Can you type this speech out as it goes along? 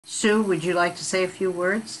Sue, would you like to say a few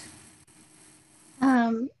words?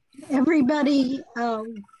 Everybody,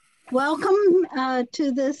 welcome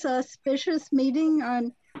to this auspicious meeting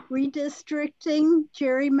on redistricting,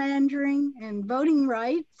 gerrymandering, and voting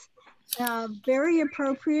rights. Very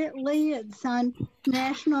appropriately, it's on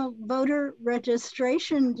National Voter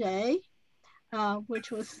Registration Day,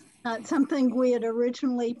 which was not something we had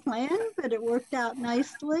originally planned, but it worked out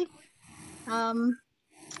nicely.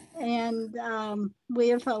 We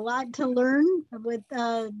have a lot to learn with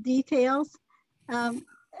details.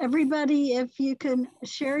 Everybody, if you can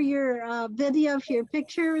share your video of your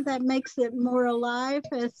picture, that makes it more alive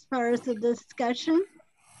as far as the discussion.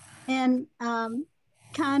 And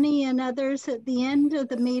Connie and others at the end of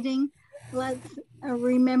the meeting, let's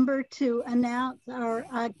remember to announce our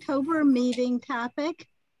October meeting topic.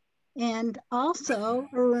 And also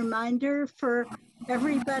a reminder for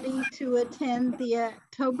everybody to attend the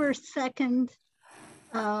October 2nd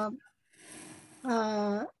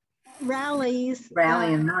Rally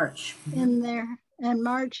and march. In their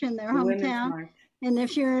hometown. And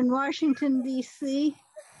if you're in Washington, D.C.,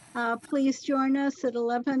 please join us at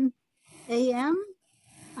 11 a.m.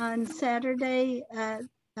 on Saturday at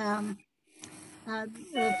the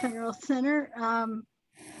Federal Center.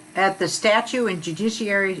 At the Statue and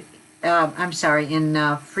Judiciary,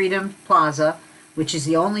 in Freedom Plaza, which is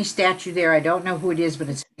the only statue there. I don't know who it is, but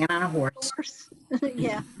it's a man on a horse.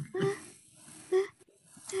 Yeah.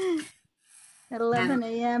 At 11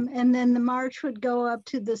 a.m. And then the march would go up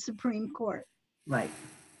to the Supreme Court. Right.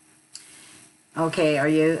 Okay,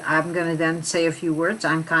 I'm going to then say a few words.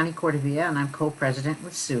 I'm Connie Cordovilla, and I'm co-president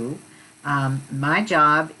with Sue. My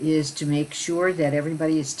job is to make sure that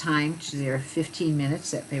everybody is timed to their 15 minutes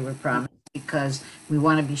that they were promised, because we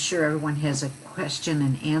want to be sure everyone has a question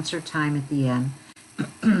and answer time at the end.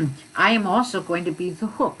 I am also going to be the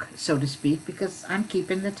hook, so to speak, because I'm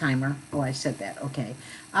keeping the timer. Oh, I said that. Okay.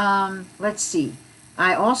 Let's see.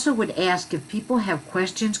 I also would ask if people have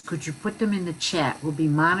questions, could you put them in the chat? We'll be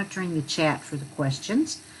monitoring the chat for the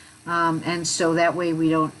questions. And so that way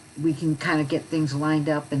we can kind of get things lined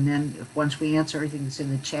up, and then once we answer everything that's in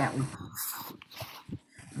the chat,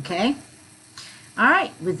 okay? All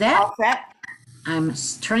right, with that, all set. I'm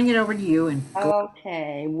turning it over to you.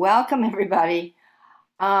 Okay, welcome everybody.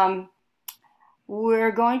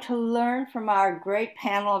 We're going to learn from our great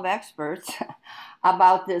panel of experts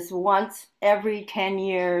about this once every 10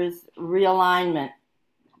 years realignment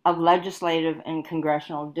of legislative and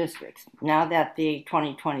congressional districts. Now that the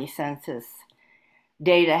 2020 census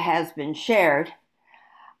data has been shared,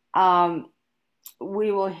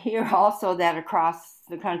 we will hear also that across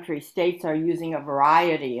the country, states are using a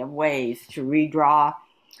variety of ways to redraw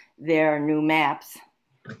their new maps.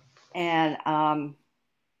 And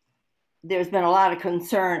there's been a lot of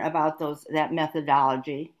concern about that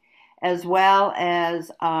methodology, as well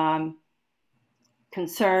as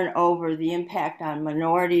concern over the impact on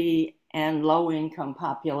minority and low-income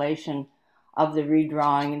population of the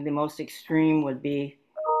redrawing, and the most extreme would be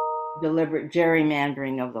deliberate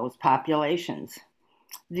gerrymandering of those populations.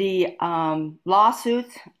 The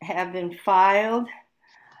lawsuits have been filed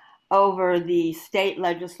over the state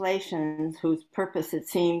legislations whose purpose, it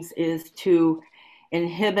seems, is to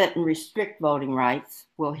inhibit and restrict voting rights.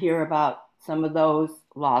 We'll hear about some of those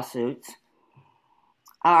lawsuits.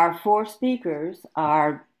 Our four speakers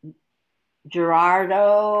are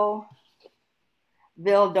Gerardo,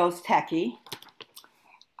 Vildostegui,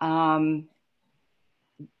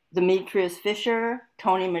 Demetrius Fisher,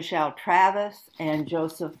 Toni-Michelle Travis, and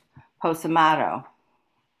Joseph Posimato.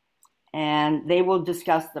 And they will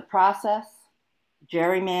discuss the process,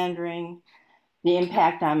 gerrymandering, the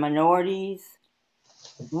impact on minorities,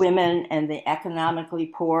 women, and the economically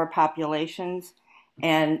poor populations,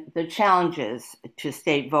 and the challenges to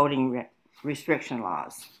state voting restriction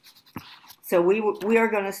laws. So we are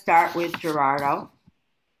going to start with Gerardo.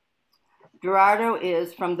 Gerardo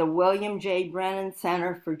is from the William J. Brennan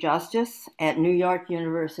Center for Justice at New York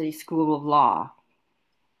University School of Law.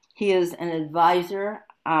 He is an advisor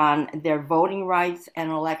on their voting rights and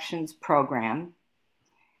elections program.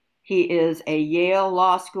 He is a Yale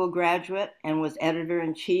Law School graduate and was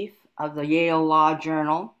editor-in-chief of the Yale Law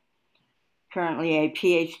Journal, currently a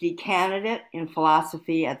PhD candidate in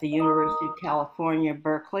philosophy at the University of California,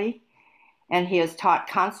 Berkeley, and he has taught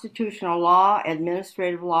constitutional law,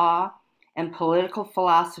 administrative law, and political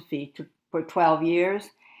philosophy for 12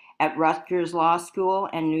 years at Rutgers Law School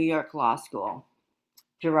and New York Law School.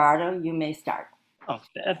 Gerardo, you may start. Oh,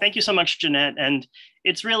 thank you so much, Jeanette. And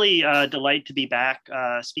it's really a delight to be back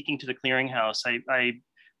speaking to the Clearinghouse. I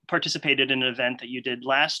participated in an event that you did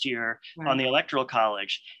last year on the Electoral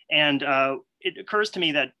College. And it occurs to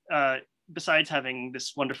me that besides having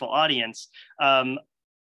this wonderful audience,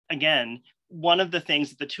 again, one of the things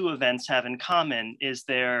that the two events have in common is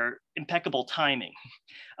their impeccable timing.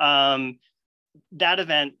 That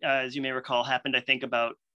event, as you may recall, happened, I think,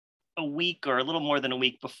 about a week or a little more than a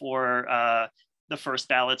week before the first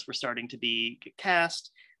ballots were starting to be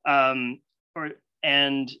cast.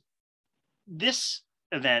 And this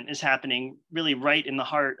event is happening really right in the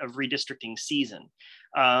heart of redistricting season.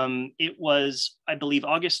 It was, I believe,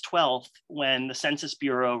 August 12th when the Census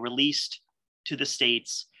Bureau released to the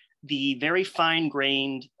states the very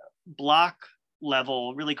fine-grained block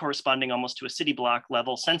level, really corresponding almost to a city block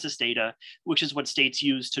level census data, which is what states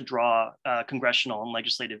use to draw congressional and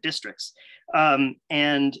legislative districts.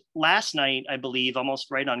 And last night, I believe,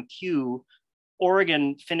 almost right on cue,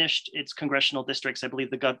 Oregon finished its congressional districts. I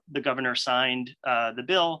believe the governor signed the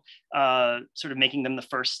bill, sort of making them the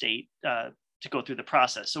first state to go through the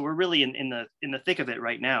process. So we're really in the thick of it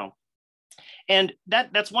right now. And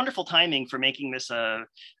that's wonderful timing for making this a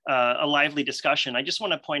lively discussion. I just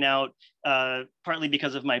want to point out, partly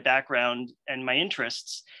because of my background and my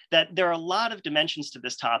interests, that there are a lot of dimensions to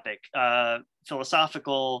this topic,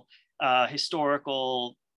 philosophical,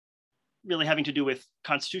 historical, really having to do with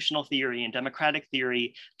constitutional theory and democratic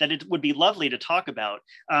theory, that it would be lovely to talk about.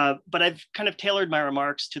 But I've kind of tailored my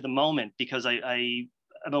remarks to the moment because I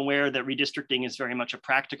am aware that redistricting is very much a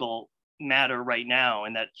practical matter right now,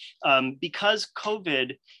 and that because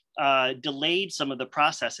COVID delayed some of the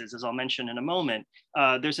processes, as I'll mention in a moment,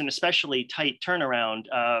 there's an especially tight turnaround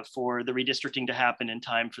for the redistricting to happen in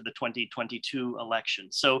time for the 2022 election.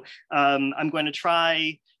 So I'm going to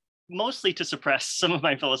try mostly to suppress some of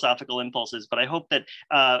my philosophical impulses, but I hope that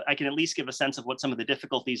I can at least give a sense of what some of the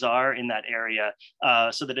difficulties are in that area,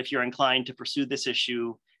 so that if you're inclined to pursue this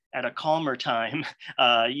issue at a calmer time,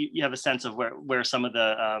 you have a sense of where some of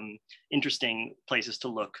the interesting places to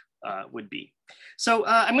look would be. So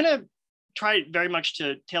I'm going to try very much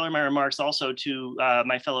to tailor my remarks also to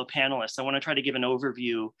my fellow panelists. I want to try to give an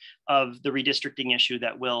overview of the redistricting issue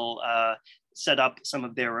that will set up some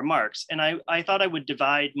of their remarks. And I thought I would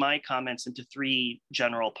divide my comments into three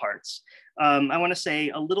general parts. I want to say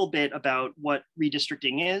a little bit about what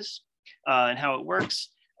redistricting is and how it works.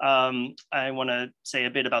 I want to say a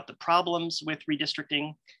bit about the problems with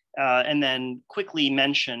redistricting, and then quickly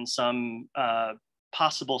mention some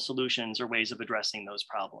possible solutions or ways of addressing those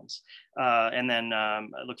problems. And then I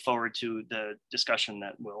look forward to the discussion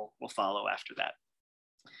that will follow after that.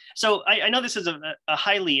 So I know this is a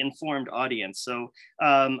highly informed audience, so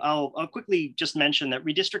I'll quickly just mention that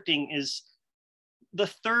redistricting is the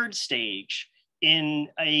third stage in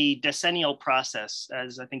a decennial process,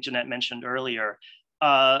 as I think Jeanette mentioned earlier,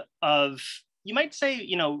 of, you might say,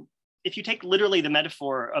 if you take literally the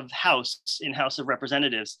metaphor of House in House of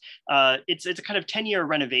Representatives, it's a kind of 10-year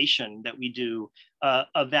renovation that we do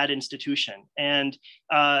of that institution. And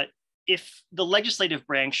if the legislative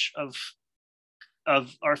branch of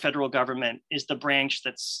our federal government is the branch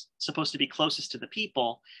that's supposed to be closest to the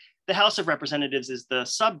people, the House of Representatives is the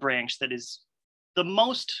sub-branch that is the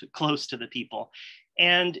most close to the people.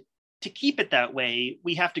 And to keep it that way,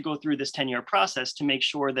 we have to go through this 10-year process to make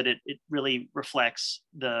sure that it really reflects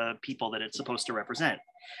the people that it's supposed to represent.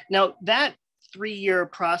 Now, that 3-year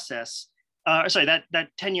process, that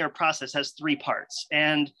 10-year process has 3 parts.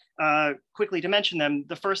 And quickly to mention them,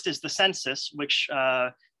 the first is the census, which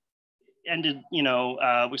was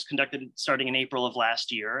conducted starting in April of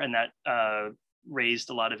last year, and that raised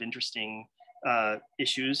a lot of interesting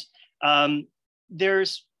issues.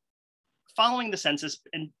 There's following the census,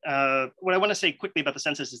 and what I want to say quickly about the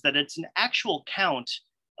census is that it's an actual count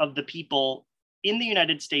of the people in the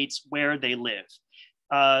United States where they live.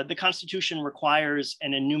 The Constitution requires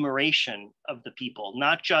an enumeration of the people,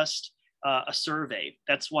 not just a survey.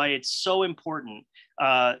 That's why it's so important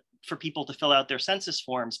for people to fill out their census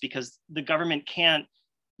forms, because the government can't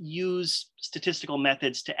use statistical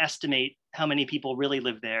methods to estimate how many people really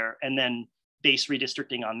live there and then base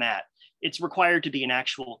redistricting on that. It's required to be an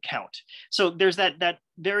actual count. So there's that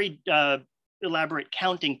very elaborate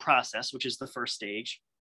counting process, which is the first stage.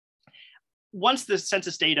 Once the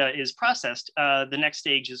census data is processed, the next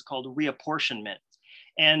stage is called reapportionment.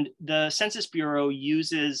 And the Census Bureau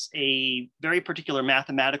uses a very particular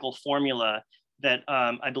mathematical formula that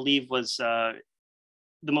I believe was, the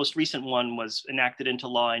most recent one was enacted into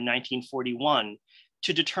law in 1941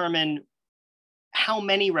 to determine how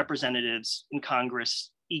many representatives in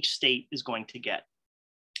Congress each state is going to get.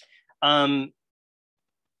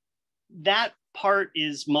 That part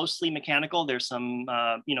is mostly mechanical. There's some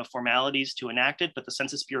formalities to enact it, but the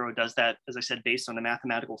Census Bureau does that, as I said, based on the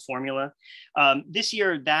mathematical formula. This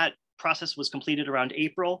year, that process was completed around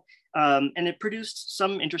April, and it produced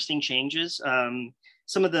some interesting changes.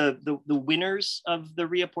 Some of the winners of the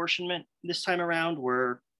reapportionment this time around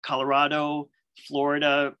were Colorado,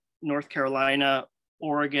 Florida, North Carolina,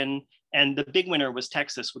 Oregon, and the big winner was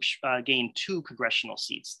Texas, which gained 2 congressional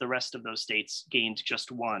seats. The rest of those states gained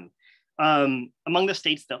just 1. Among the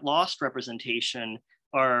states that lost representation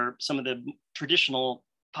are some of the traditional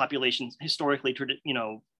populations, historically,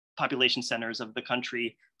 population centers of the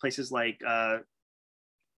country, places like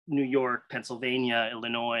New York, Pennsylvania,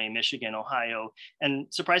 Illinois, Michigan, Ohio, and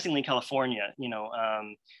surprisingly, California,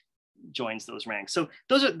 joins those ranks. So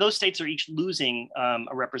those states are each losing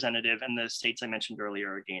a representative, and the states I mentioned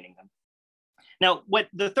earlier are gaining them. Now, what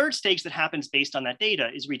the third stage that happens based on that data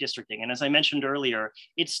is redistricting. And as I mentioned earlier,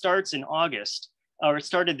 it starts in August, or it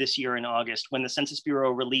started this year in August, when the Census Bureau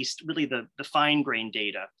released really the fine-grained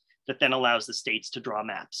data that then allows the states to draw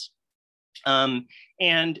maps.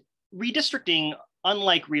 And redistricting,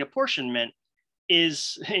 unlike reapportionment,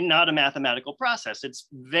 is not a mathematical process. It's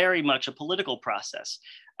very much a political process.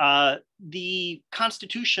 The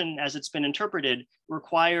Constitution, as it's been interpreted,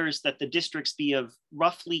 requires that the districts be of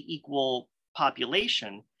roughly equal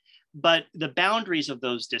population, but the boundaries of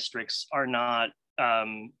those districts are not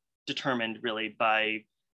determined really by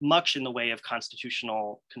much in the way of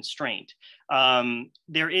constitutional constraint.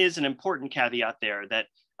 There is an important caveat there that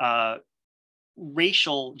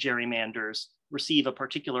racial gerrymanders receive a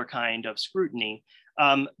particular kind of scrutiny,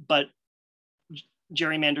 but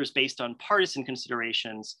gerrymanders based on partisan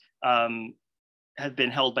considerations have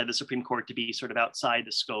been held by the Supreme Court to be sort of outside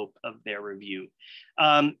the scope of their review.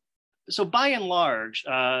 So by and large,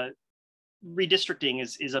 redistricting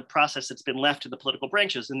is a process that's been left to the political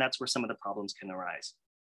branches, and that's where some of the problems can arise.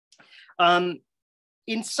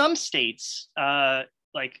 In some states,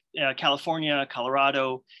 like California,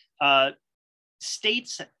 Colorado,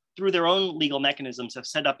 states through their own legal mechanisms have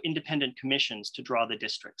set up independent commissions to draw the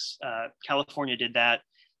districts. California did that,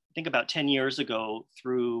 I think about 10 years ago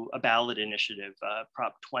through a ballot initiative,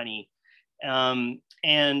 Prop 20.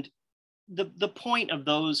 And the point of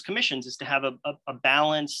those commissions is to have a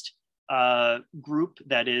balanced group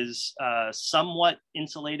that is somewhat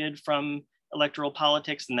insulated from electoral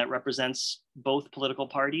politics and that represents both political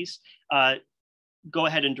parties, go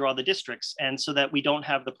ahead and draw the districts. And so that we don't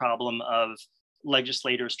have the problem of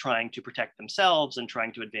legislators trying to protect themselves and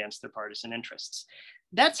trying to advance their partisan interests.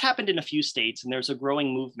 That's happened in a few states, and there's a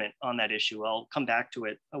growing movement on that issue. I'll come back to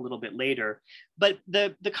it a little bit later. But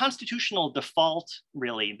the constitutional default,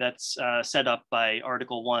 really, that's set up by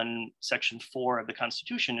Article 1, Section 4 of the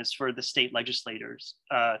Constitution is for the state legislators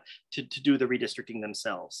to do the redistricting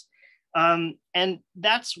themselves. And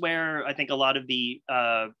that's where I think a lot of the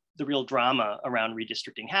real drama around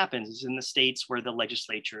redistricting happens, is in the states where the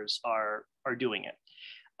legislatures are doing it.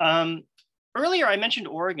 Earlier, I mentioned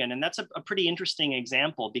Oregon, and that's a pretty interesting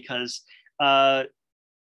example because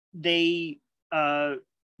they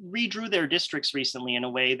redrew their districts recently in a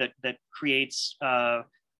way that creates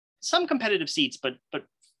some competitive seats, but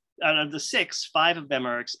out of the 6, 5 of them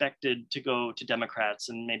are expected to go to Democrats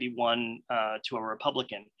and maybe 1 to a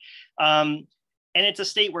Republican. And it's a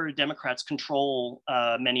state where Democrats control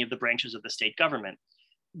many of the branches of the state government.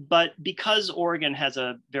 But because Oregon has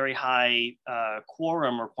a very high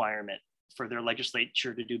quorum requirement for their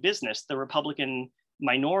legislature to do business, the Republican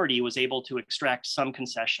minority was able to extract some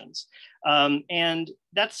concessions. And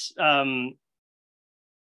that's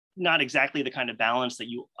not exactly the kind of balance that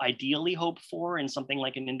you ideally hope for in something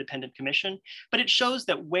like an independent commission, but it shows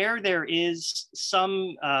that where there is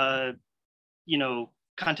some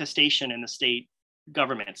contestation in the state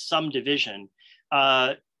government, some division,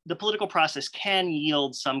 the political process can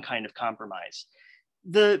yield some kind of compromise.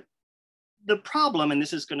 The problem, and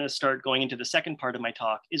this is going to start going into the second part of my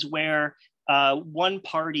talk, is where one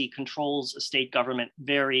party controls a state government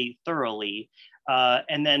very thoroughly,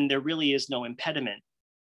 and then there really is no impediment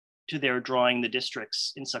to their drawing the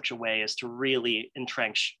districts in such a way as to really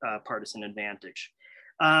entrench partisan advantage.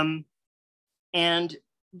 And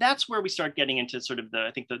that's where we start getting into sort of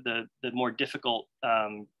the more difficult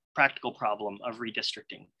practical problem of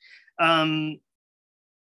redistricting. I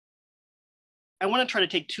want to try to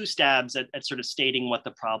take 2 stabs at sort of stating what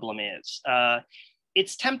the problem is.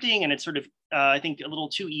 It's tempting, and it's sort of, I think, a little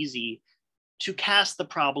too easy to cast the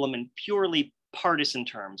problem in purely partisan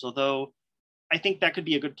terms, although I think that could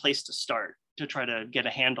be a good place to start to try to get a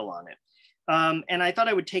handle on it. And I thought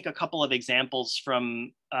I would take a couple of examples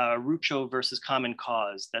from Rucho versus Common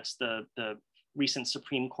Cause. That's the recent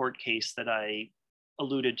Supreme Court case that I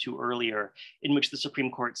alluded to earlier, in which the Supreme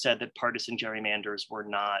Court said that partisan gerrymanders were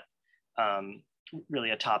not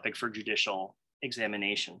really a topic for judicial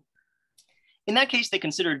examination. In that case, they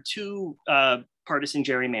considered two partisan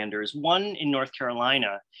gerrymanders, one in North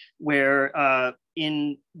Carolina, where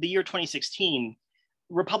in the year 2016,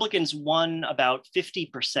 Republicans won about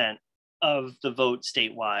 50% of the vote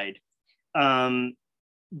statewide,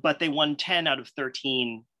 but they won 10 out of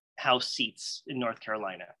 13 House seats in North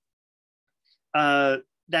Carolina.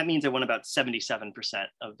 That means they won about 77%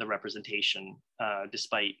 of the representation,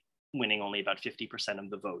 despite winning only about 50% of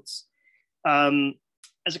the votes.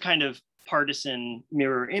 As a kind of partisan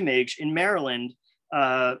mirror image, in Maryland,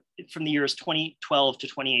 from the years 2012 to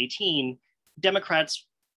 2018, Democrats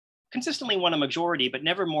consistently won a majority, but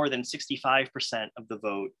never more than 65% of the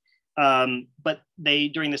vote. But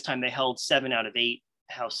during this time, they held 7 out of 8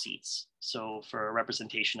 House seats, so for a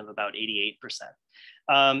representation of about 88%.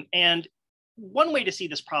 And one way to see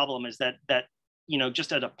this problem is that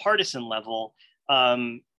just at a partisan level,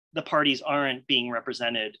 the parties aren't being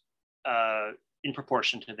represented in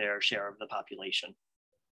proportion to their share of the population.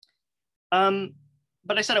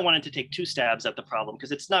 But I said I wanted to take 2 stabs at the problem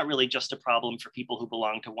because it's not really just a problem for people who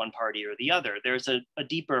belong to one party or the other. There's a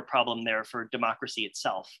deeper problem there for democracy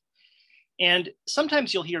itself. And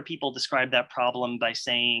sometimes you'll hear people describe that problem by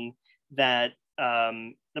saying that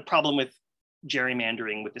the problem with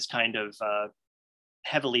gerrymandering, with this kind of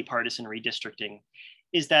heavily partisan redistricting,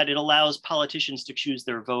 is that it allows politicians to choose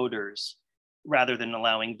their voters rather than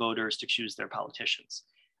allowing voters to choose their politicians.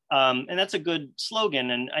 And that's a good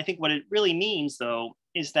slogan. And I think what it really means, though,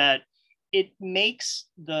 is that it makes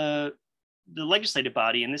the legislative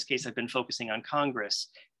body, in this case, I've been focusing on Congress,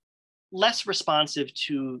 less responsive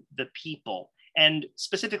to the people, and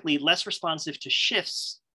specifically less responsive to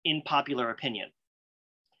shifts in popular opinion.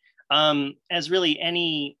 As really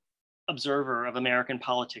any observer of American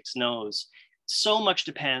politics knows, so much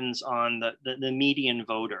depends on the median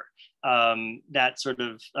voter, that sort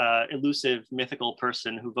of elusive mythical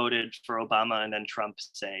person who voted for Obama and then Trump,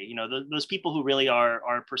 say, those people who really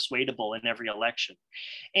are persuadable in every election.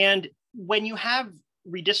 And when you have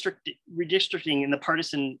redistricting in the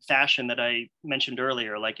partisan fashion that I mentioned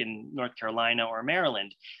earlier, like in North Carolina or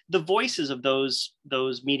Maryland, the voices of those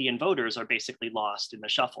median voters are basically lost in the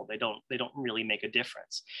shuffle. They don't really make a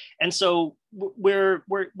difference. And so we're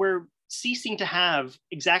ceasing to have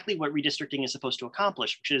exactly what redistricting is supposed to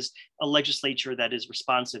accomplish, which is a legislature that is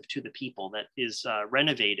responsive to the people, that is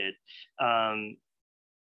renovated,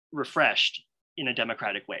 refreshed in a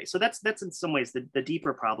democratic way. So that's in some ways the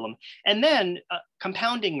deeper problem. And then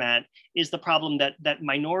compounding that is the problem that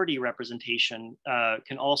minority representation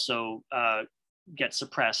can also get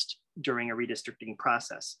suppressed during a redistricting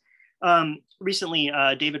process. Recently,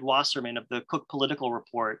 David Wasserman of the Cook Political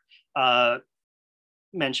Report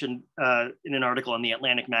mentioned in an article in the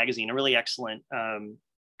Atlantic magazine, a really excellent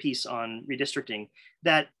piece on redistricting,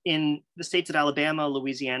 that in the states of Alabama,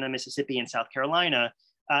 Louisiana, Mississippi, and South Carolina,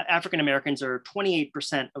 African Americans are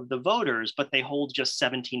 28% of the voters, but they hold just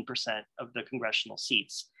 17% of the congressional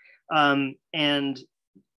seats. And,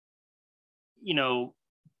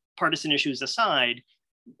 partisan issues aside,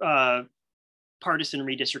 partisan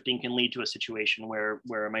redistricting can lead to a situation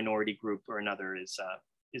where a minority group or another is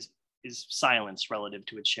silenced relative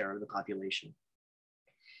to its share of the population.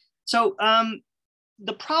 So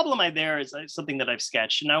the problem there is something that I've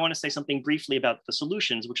sketched, and I want to say something briefly about the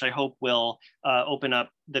solutions, which I hope will open up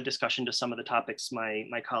the discussion to some of the topics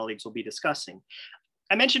my colleagues will be discussing.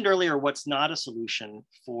 I mentioned earlier what's not a solution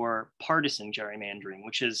for partisan gerrymandering,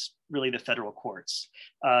 which is really the federal courts.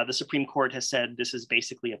 The Supreme Court has said this is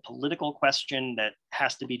basically a political question that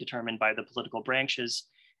has to be determined by the political branches.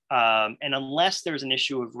 And unless there's an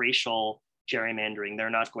issue of racial gerrymandering, they're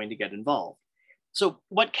not going to get involved. So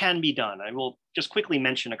what can be done? I will just quickly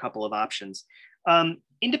mention a couple of options.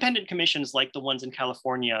 Independent commissions like the ones in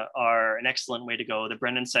California are an excellent way to go. The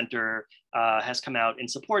Brennan Center has come out in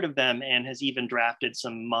support of them and has even drafted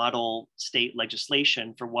some model state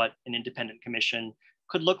legislation for what an independent commission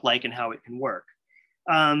could look like and how it can work.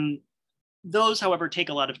 Those, however, take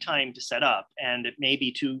a lot of time to set up, and it may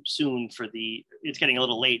be too soon it's getting a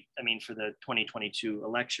little late, for the 2022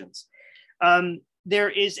 elections.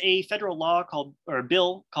 There is a federal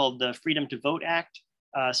bill called the Freedom to Vote Act,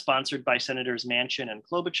 sponsored by Senators Manchin and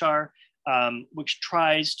Klobuchar, which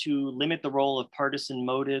tries to limit the role of partisan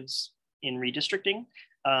motives in redistricting.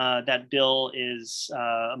 That bill is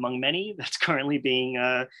among many that's currently being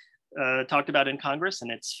talked about in Congress,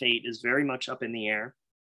 and its fate is very much up in the air.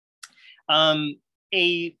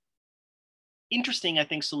 A interesting, I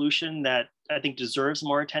think, solution that I think deserves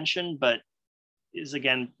more attention, but is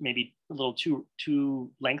again maybe a little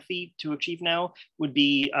too lengthy to achieve now, would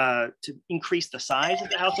be to increase the size of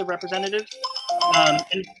the House of Representatives.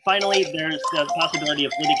 And finally, there's the possibility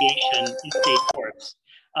of litigation in state courts.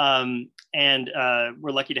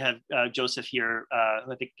 We're lucky to have Joseph here,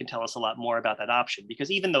 who I think can tell us a lot more about that option,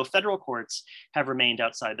 because even though federal courts have remained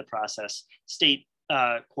outside the process, state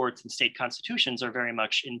courts and state constitutions are very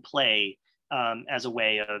much in play as a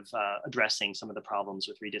way of addressing some of the problems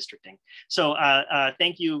with redistricting. So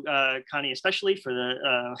thank you, Connie, especially for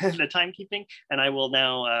the, the timekeeping. And I will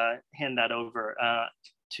now hand that over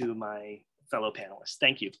to my fellow panelists.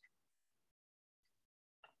 Thank you.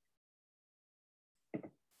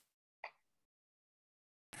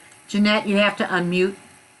 Jeanette, you have to unmute.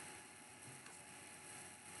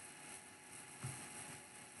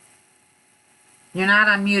 You're not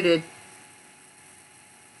unmuted.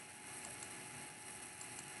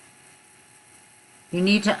 You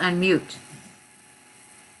need to unmute.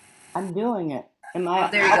 I'm doing it. Am I?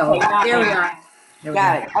 Oh, there you go. Okay, There we are. There we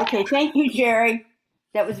got go. it. Okay, thank you, Jerry.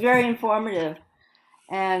 That was very informative.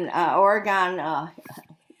 And Oregon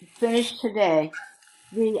finished today.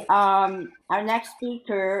 Our next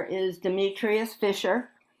speaker is Demetrius Fisher,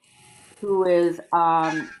 who is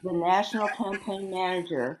the National Campaign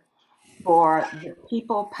Manager for the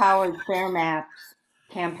People Powered Fair Maps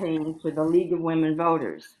campaign for the League of Women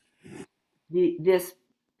Voters. This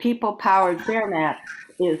People Powered Fair Maps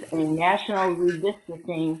is a national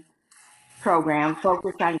redistricting program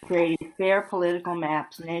focused on creating fair political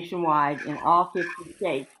maps nationwide in all 50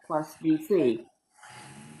 states plus DC.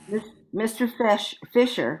 Mr.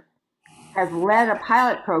 Fisher has led a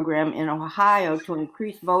pilot program in Ohio to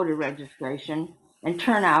increase voter registration and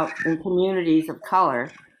turnout in communities of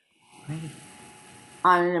color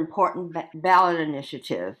on an important ballot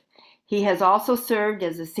initiative. He has also served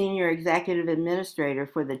as a senior executive administrator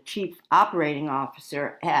for the chief operating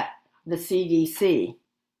officer at the CDC.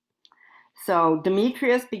 So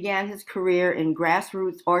Demetrius began his career in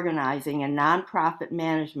grassroots organizing and nonprofit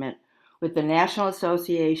management with the National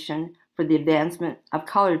Association for the Advancement of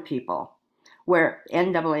Colored People, where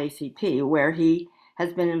NAACP, where he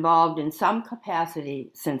has been involved in some capacity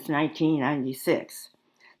since 1996.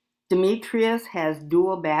 Demetrius has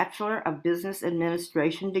dual Bachelor of Business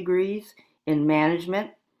Administration degrees in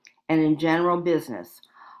management and in general business.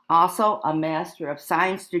 Also a Master of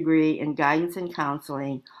Science degree in guidance and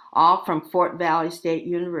counseling, all from Fort Valley State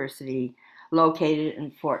University, located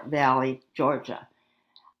in Fort Valley, Georgia.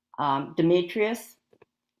 Demetrius,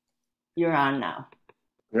 you're on now.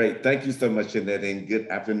 Great. Thank you so much, Jeanette, and good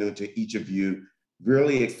afternoon to each of you.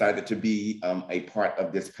 Really excited to be a part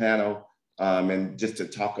of this panel and just to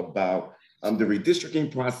talk about the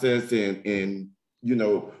redistricting process and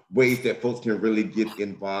ways that folks can really get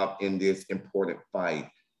involved in this important fight.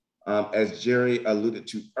 As Jerry alluded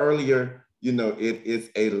to earlier, it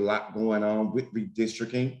is a lot going on with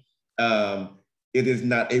redistricting. It is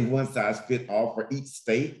not a one-size-fits-all for each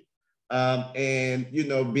state. Being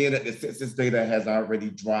that the census data has already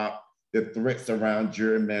dropped, the threats around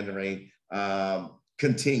gerrymandering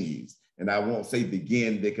continues. And I won't say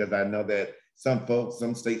begin because I know that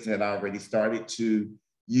some states had already started to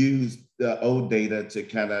use the old data to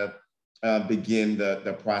kind of begin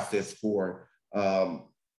the process for the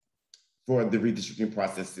redistricting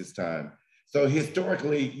process this time. So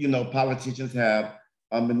historically, politicians have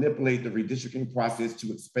manipulated the redistricting process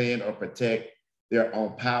to expand or protect their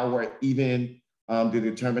own power, even to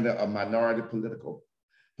determine a minority political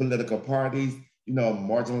parties,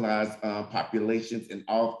 marginalized populations, and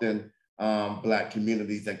often Black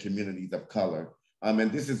communities and communities of color.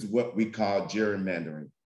 And this is what we call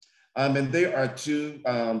gerrymandering. And there are two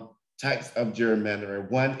types of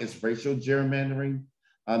gerrymandering. One is racial gerrymandering,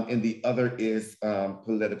 and the other is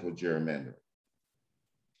political gerrymandering.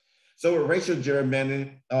 So a racial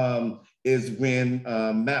gerrymandering is when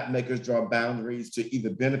map makers draw boundaries to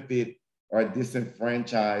either benefit or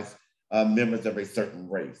disenfranchise members of a certain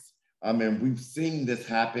race. And we've seen this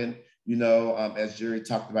happen, as Jerry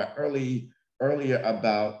talked about earlier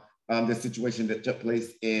about the situation that took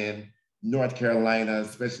place in North Carolina,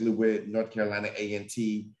 especially with North Carolina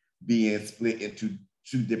A&T being split into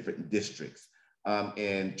two different districts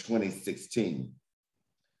in 2016.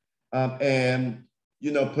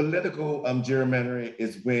 Political gerrymandering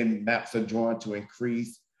is when maps are drawn to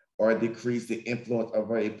increase or decrease the influence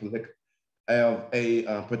of a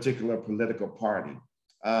particular political party.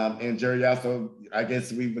 And Jerry, also, I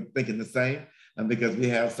guess we were thinking the same because we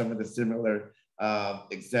have some of the similar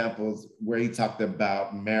examples where he talked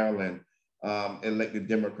about Maryland elected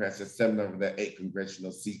Democrats at 7 over the 8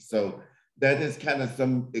 congressional seats. So that is kind of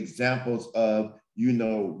some examples of,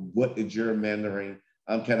 what the gerrymandering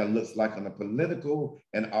kind of looks like on the political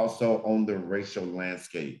and also on the racial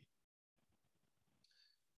landscape.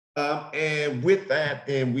 And with that,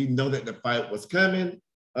 and we know that the fight was coming.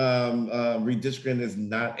 Redistricting is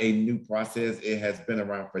not a new process. It has been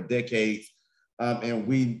around for decades. And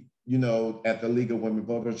we, at the League of Women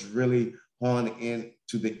Voters really hone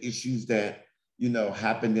into the issues that,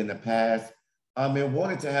 happened in the past. And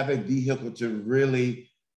wanted to have a vehicle to really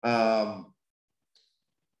have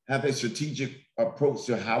a strategic approach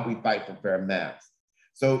to how we fight for fair maps.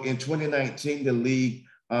 So in 2019, the League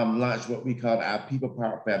launched what we called our People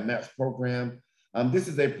Power Fair Maps program. This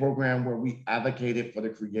is a program where we advocated for the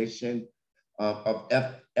creation of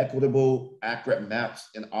equitable, accurate maps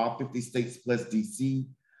in all 50 states plus DC,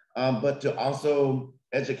 but to also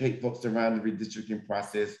educate folks around the redistricting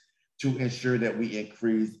process to ensure that we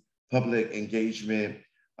increase public engagement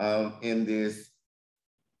in this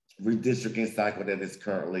redistricting cycle that is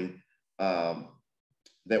currently,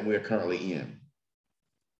 that we're currently in.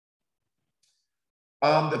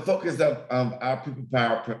 The focus of our People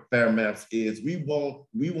Power Fair Maps is we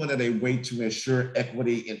wanted a way to ensure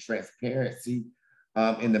equity and transparency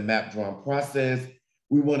in the map drawing process.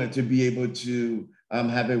 We wanted to be able to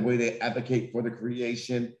have a way to advocate for the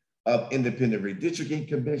creation of independent redistricting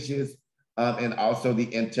commissions and also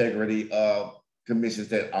the integrity of commissions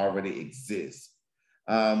that already exist.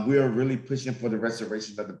 We are really pushing for the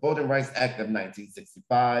restoration of the Voting Rights Act of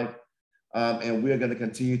 1965, and we are going to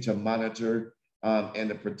continue to monitor and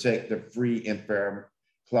to protect the free and fair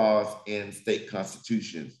clause in state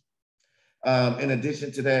constitutions. In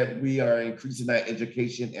addition to that, we are increasing our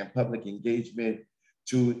education and public engagement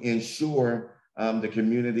to ensure the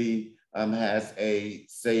community has a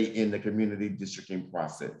say in the community districting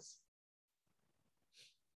process.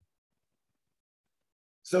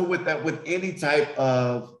 So with that, with any type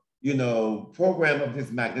of program of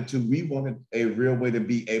this magnitude, we wanted a real way to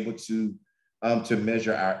be able to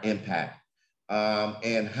measure our impact.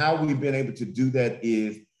 And how we've been able to do that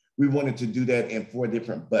is we wanted to do that in 4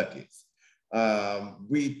 different buckets.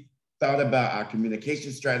 We thought about our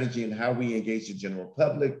communication strategy and how we engage the general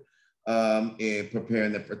public in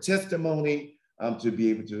preparing them for testimony, to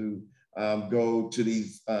be able to go to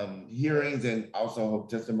these hearings and also hold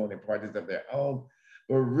testimony parties of their own,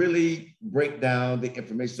 but really break down the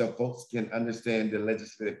information so folks can understand the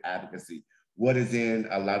legislative advocacy. What is in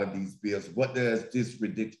a lot of these bills? What does this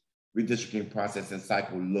redistricting process and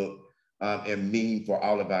cycle look and mean for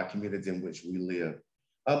all of our communities in which we live?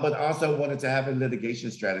 But also wanted to have a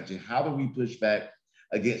litigation strategy. How do we push back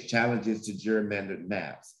against challenges to gerrymandered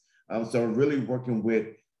maps? So really working with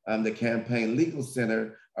the Campaign Legal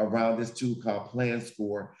Center around this tool called Plan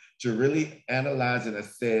Score to really analyze and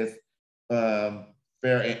assess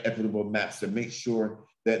fair and equitable maps to make sure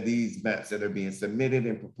that these maps that are being submitted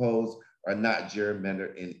and proposed are not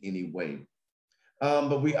gerrymandered in any way.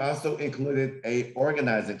 But we also included an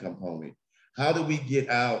organizing component. How do we get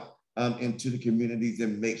out into the communities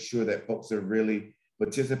and make sure that folks are really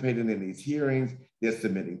participating in these hearings, they're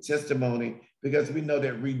submitting testimony, because we know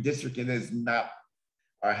that redistricting is not,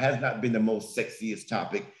 or has not been the most sexiest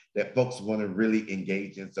topic that folks want to really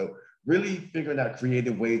engage in. So really figuring out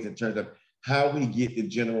creative ways in terms of how we get the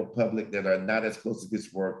general public that are not as close to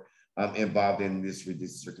this work involved in this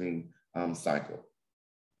redistricting cycle.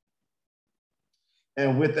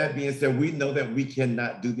 And with that being said, we know that we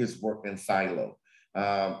cannot do this work in silo.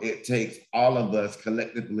 It takes all of us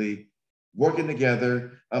collectively working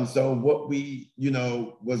together. So what we,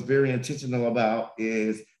 was very intentional about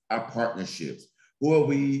is our partnerships.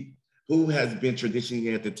 Who has been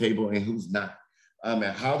traditionally at the table and who's not? And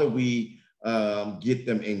how do we get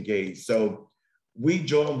them engaged? So we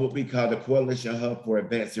joined what we call the Coalition Hub for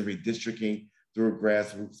Advancing Redistricting through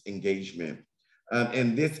Grassroots Engagement.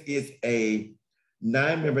 And this is a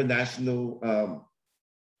 9-member national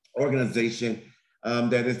organization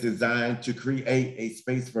that is designed to create a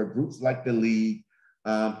space for groups like the League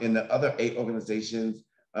and the other 8 organizations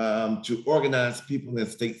to organize people in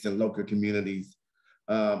states and local communities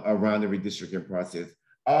around the redistricting process.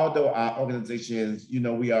 Although our organizations,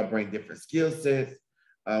 we all bring different skill sets,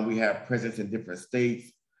 we have presence in different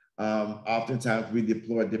states. Oftentimes we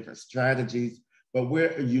deploy different strategies, but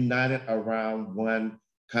we're united around one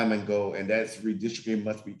common goal, and that's redistricting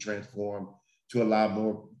must be transformed to allow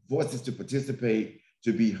more voices to participate,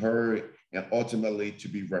 to be heard, and ultimately to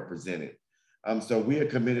be represented. So we are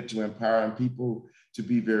committed to empowering people to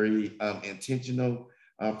be very intentional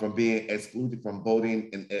from being excluded from voting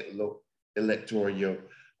in electoral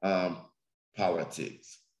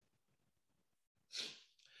politics.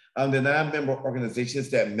 The 9-member organizations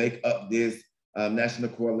that make up this National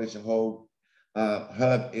Coalition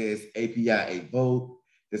Hub is API Vote,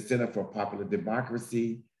 the Center for Popular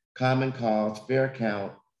Democracy, Common Cause, Fair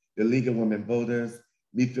Count, the League of Women Voters,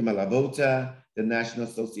 Mi Firma La Vota, the National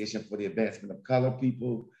Association for the Advancement of Colored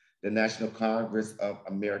People, the National Congress of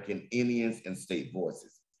American Indians, and State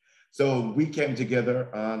Voices. So we came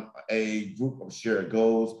together on a group of shared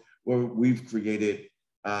goals where we've created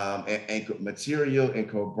and anchored material and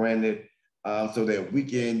co-branded so that we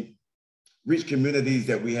can reach communities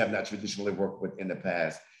that we have not traditionally worked with in the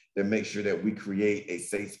past, to make sure that we create a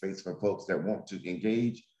safe space for folks that want to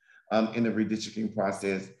engage in the redistricting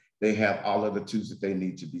process. They have all of the tools that they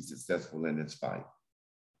need to be successful in this fight.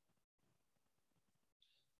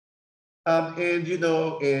 And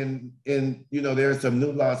there are some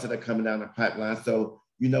new laws that are coming down the pipeline. So,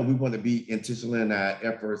 we want to be intentional in our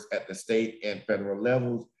efforts at the state and federal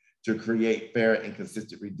levels to create fair and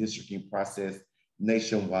consistent redistricting process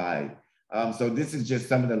nationwide. So this is just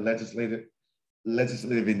some of the legislative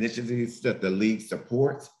initiatives that the League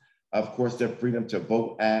supports. Of course, the Freedom to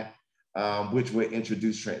Vote Act, which will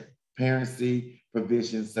introduce transparency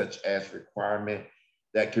provisions such as requirement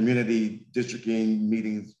that community districting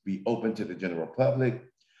meetings be open to the general public,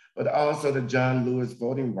 but also the John Lewis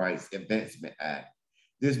Voting Rights Advancement Act.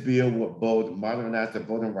 This bill will both modernize the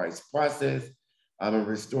voting rights process and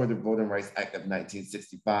restore the Voting Rights Act of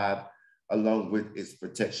 1965, along with its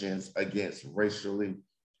protections against racially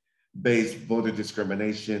based voter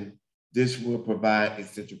discrimination. This will provide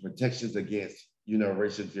essential protections against,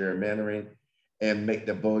 racial gerrymandering and make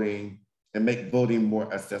voting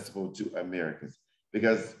more accessible to Americans.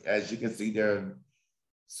 Because as you can see, there are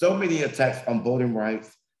so many attacks on voting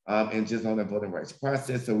rights and just on the voting rights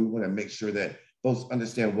process. So we want to make sure that folks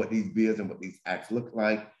understand what these bills and what these acts look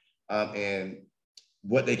like and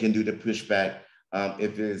what they can do to push back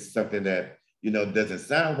if it's something that doesn't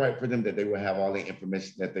sound right for them, that they will have all the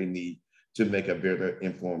information that they need to make a better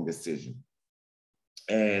informed decision.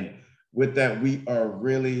 And with that, we are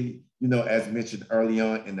really, as mentioned early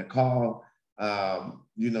on in the call,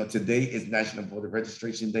 today is National Voter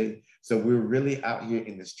Registration Day. So we're really out here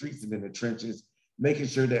in the streets and in the trenches, making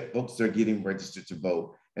sure that folks are getting registered to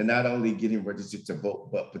vote, and not only getting registered to vote,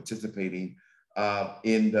 but participating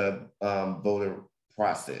in the voter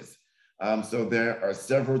process. So there are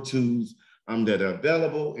several tools that are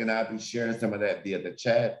available, and I'll be sharing some of that via the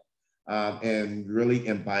chat, and really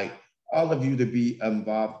invite all of you to be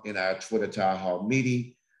involved in our Twitter Town Hall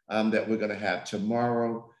meeting that we're gonna have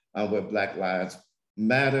tomorrow with Black Lives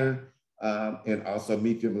Matter, and also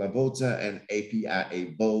Mi Firma La Vota and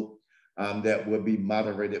APIA Vote, that will be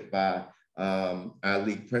moderated by our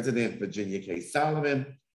league president, Virginia K.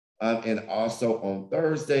 Solomon. And also on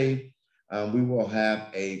Thursday, we will have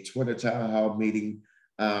a Twitter Town Hall meeting,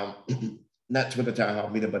 not Twitter Town Hall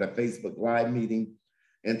meeting, but a Facebook Live meeting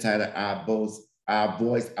entitled Our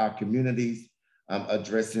Voice, Our Communities,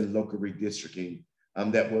 addressing local redistricting,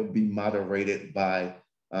 that will be moderated by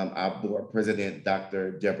our board president,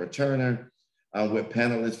 Dr. Deborah Turner, with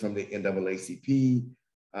panelists from the NAACP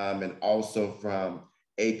and also from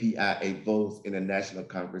APIA Votes in the National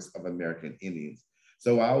Congress of American Indians.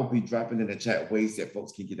 So I will be dropping in the chat ways that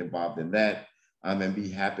folks can get involved in that, and be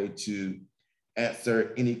happy to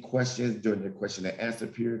answer any questions during the question and answer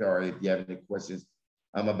period, or if you have any questions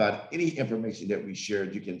about any information that we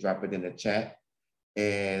shared, you can drop it in the chat.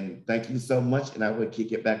 And thank you so much, and I will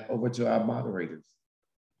kick it back over to our moderators.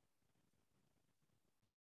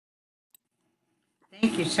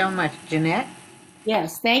 Thank you so much, Jeanette.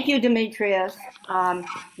 Yes, thank you, Demetrius.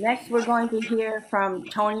 Next, we're going to hear from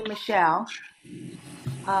Toni-Michelle.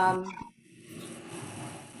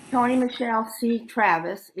 Toni-Michelle C.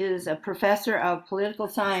 Travis is a professor of political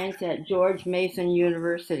science at George Mason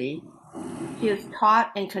University. She has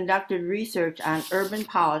taught and conducted research on urban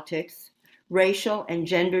politics, racial and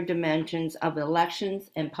gender dimensions of elections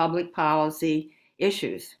and public policy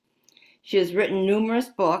issues. She has written numerous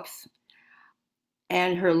books,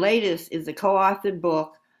 and her latest is a co-authored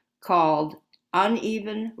book called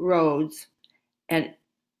Uneven Roads, an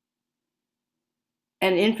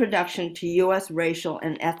Introduction to U.S. Racial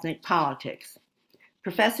and Ethnic Politics.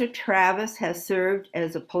 Professor Travis has served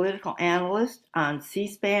as a political analyst on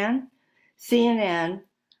C-SPAN, CNN,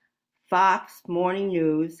 Fox Morning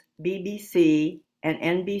News, BBC, and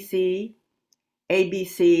NBC,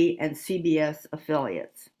 ABC, and CBS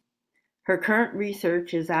affiliates. Her current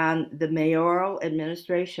research is on the mayoral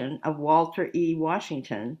administration of Walter E.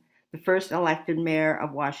 Washington, the first elected mayor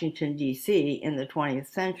of Washington, D.C. in the 20th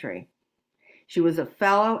century. She was a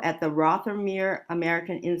fellow at the Rothermere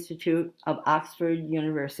American Institute of Oxford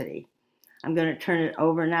University. I'm going to turn it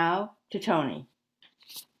over now to Toni.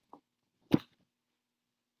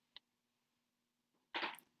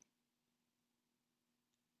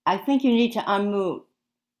 I think you need to unmute.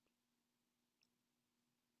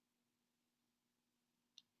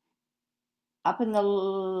 Up in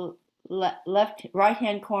the left,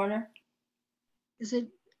 right-hand corner. Is it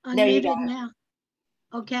There you unmuted go. now?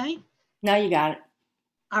 Okay. Now you got it.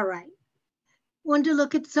 All right. Want to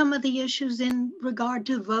look at some of the issues in regard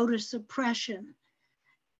to voter suppression.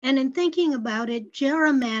 And in thinking about it,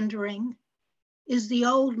 gerrymandering is the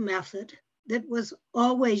old method that was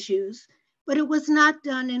always used, but it was not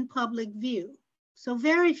done in public view. So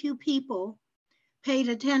very few people paid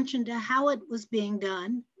attention to how it was being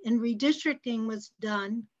done, and redistricting was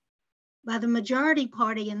done by the majority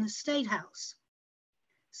party in the state house.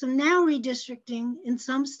 So now redistricting in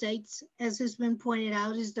some states, as has been pointed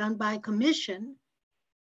out, is done by commission.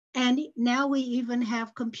 And now we even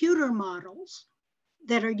have computer models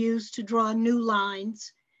that are used to draw new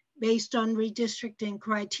lines based on redistricting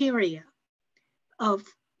criteria of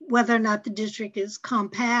whether or not the district is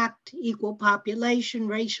compact, equal population,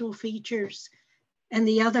 racial features, and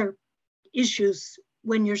the other issues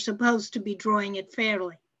when you're supposed to be drawing it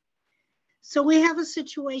fairly. So we have a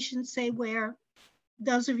situation, say, where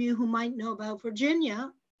those of you who might know about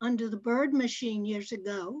Virginia, under the Byrd machine years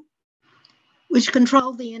ago, which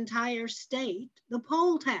controlled the entire state, the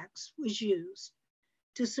poll tax was used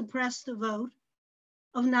to suppress the vote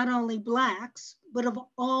of not only Blacks, but of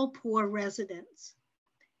all poor residents.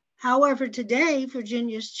 However, today,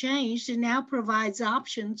 Virginia's changed and now provides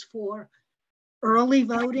options for early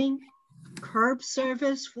voting, curb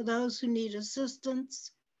service for those who need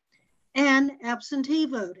assistance, and absentee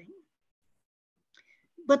voting.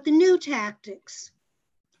 But the new tactics,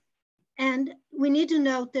 and we need to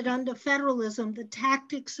note that under federalism, the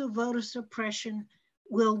tactics of voter suppression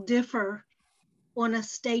will differ on a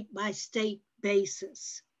state-by-state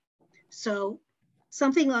basis. So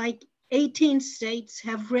something like 18 states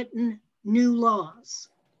have written new laws,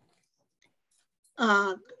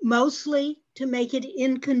 mostly to make it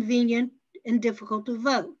inconvenient and difficult to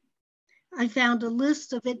vote. I found a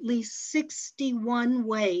list of at least 61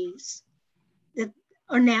 ways that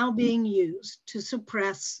are now being used to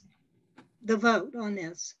suppress the vote on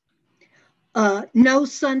this. No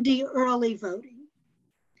Sunday early voting,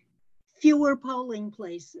 fewer polling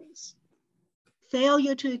places,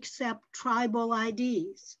 failure to accept tribal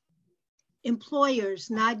IDs, employers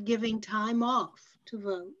not giving time off to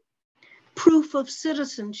vote, proof of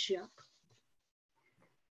citizenship.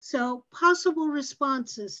 So possible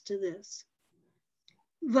responses to this.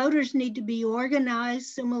 Voters need to be organized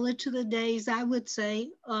similar to the days, I would say,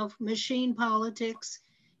 of machine politics.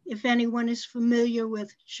 If anyone is familiar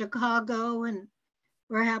with Chicago and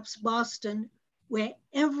perhaps Boston, where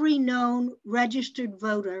every known registered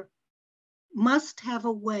voter must have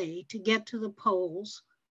a way to get to the polls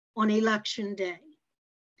on election day.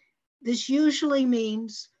 This usually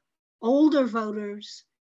means older voters,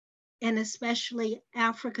 and especially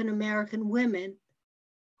African-American women,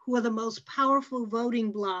 who are the most powerful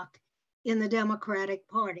voting bloc in the Democratic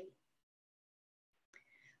Party.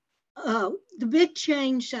 The big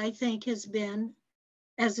change, I think, has been,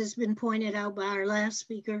 as has been pointed out by our last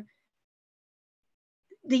speaker,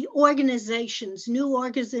 the organizations, new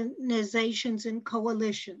organizations and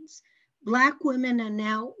coalitions. Black women are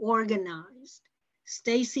now organized.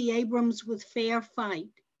 Stacey Abrams with Fair Fight,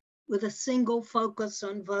 with a single focus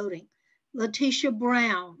on voting. Letitia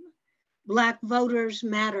Brown, Black Voters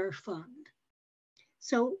Matter Fund.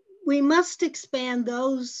 So we must expand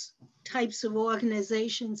those types of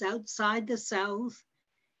organizations outside the South,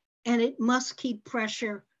 and it must keep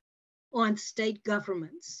pressure on state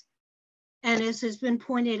governments. And as has been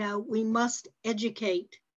pointed out, we must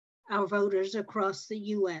educate our voters across the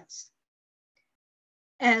US.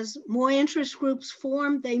 As more interest groups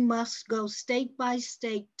form, they must go state by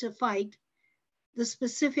state to fight the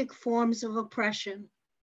specific forms of oppression,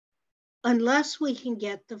 unless we can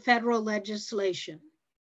get the federal legislation,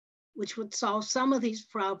 which would solve some of these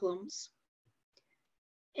problems.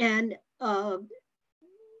 And that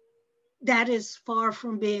is far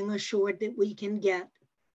from being assured that we can get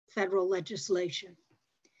federal legislation.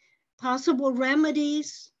 Possible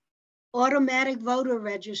remedies, automatic voter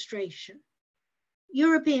registration.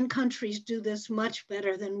 European countries do this much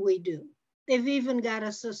better than we do. They've even got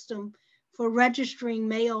a system for registering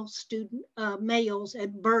males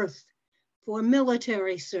at birth for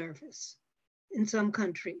military service in some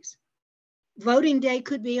countries. Voting day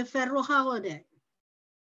could be a federal holiday.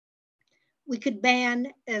 We could ban,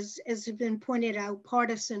 as has been pointed out,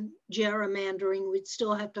 partisan gerrymandering. We'd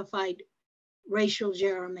still have to fight racial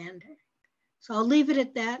gerrymandering. So I'll leave it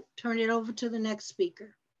at that, turn it over to the next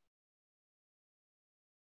speaker.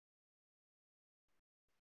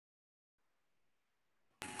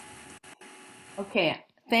 Okay,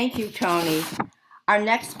 thank you, Toni. Our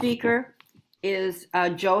next speaker is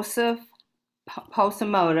Joseph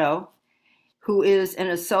Posimato, who is an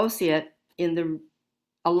associate in the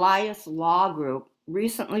Elias Law Group,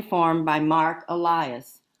 recently formed by Mark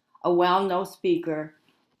Elias, a well-known speaker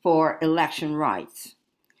for election rights.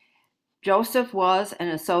 Joseph was an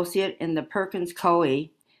associate in the Perkins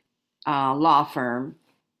Coie law firm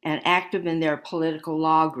and active in their political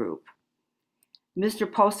law group. Mr.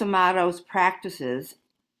 Posimato's practices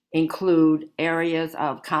include areas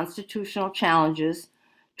of constitutional challenges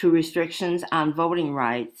to restrictions on voting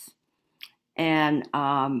rights, and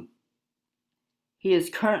he is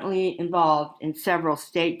currently involved in several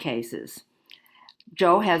state cases.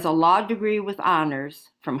 Joe has a law degree with honors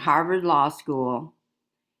from Harvard Law School.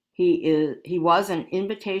 He was an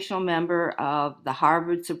invitational member of the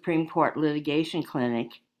Harvard Supreme Court Litigation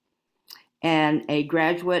Clinic and a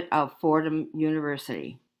graduate of Fordham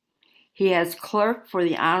University. He has clerked for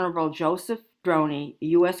the Honorable Joseph Droney,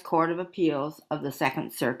 U.S. Court of Appeals of the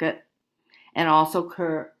Second Circuit, and also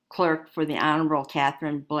clerked for the Honorable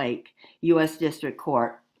Catherine Blake, U.S. District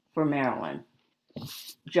Court for Maryland.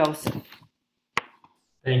 Joseph.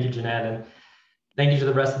 Thank you, Jeanette, and thank you to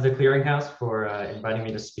the rest of the Clearinghouse for inviting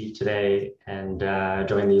me to speak today and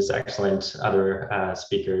join these excellent other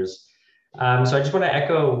speakers. So I just want to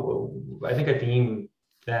echo, I think, a theme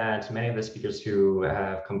that many of the speakers who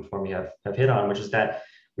have come before me have hit on, which is that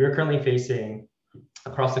we are currently facing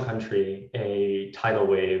across the country a tidal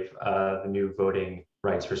wave of new voting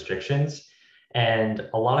rights restrictions. And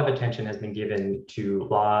a lot of attention has been given to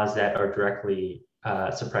laws that are directly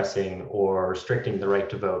suppressing or restricting the right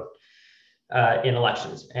to vote in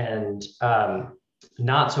elections. And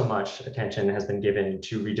not so much attention has been given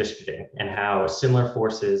to redistricting and how similar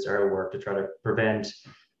forces are at work to try to prevent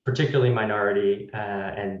particularly minority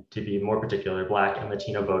and, to be more particular, Black and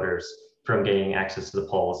Latino voters from gaining access to the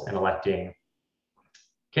polls and electing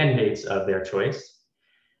candidates of their choice.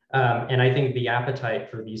 And I think the appetite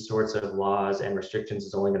for these sorts of laws and restrictions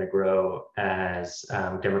is only going to grow as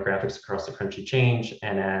demographics across the country change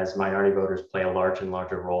and as minority voters play a larger and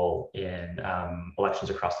larger role in elections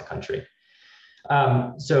across the country.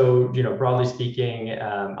 So, broadly speaking,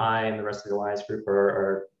 I and the rest of the Alliance Group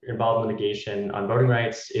are involved in litigation on voting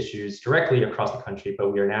rights issues directly across the country,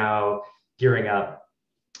 but we are now gearing up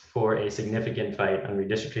for a significant fight on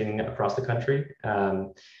redistricting across the country.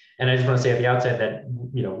 And I just want to say at the outset that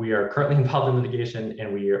we are currently involved in litigation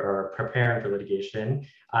and we are preparing for litigation.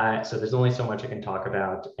 So there's only so much I can talk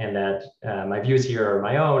about, and that my views here are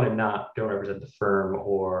my own and don't represent the firm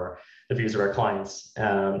or the views of our clients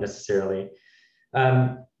necessarily.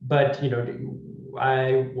 But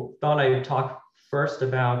I thought I'd talk first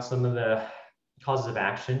about some of the causes of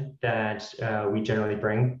action that we generally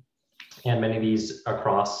bring, and many of these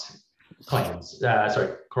across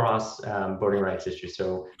across voting rights issues.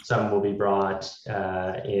 So some will be brought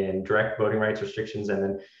in direct voting rights restrictions, and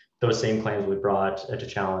then those same claims will be brought to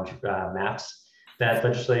challenge maps that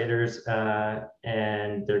legislators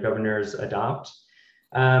and their governors adopt.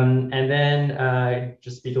 And then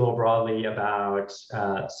just speak a little broadly about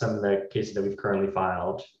some of the cases that we've currently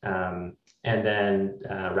filed, and then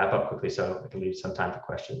wrap up quickly so I can leave some time for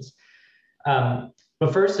questions.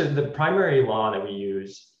 But first, the primary law that we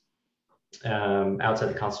use outside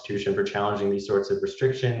the Constitution for challenging these sorts of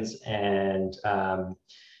restrictions and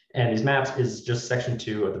these maps is just Section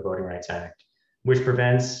 2 of the Voting Rights Act, which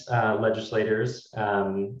prevents legislators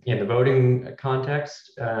in the voting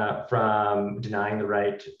context from denying the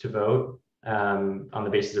right to vote on the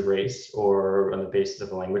basis of race or on the basis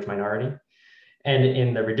of a language minority. And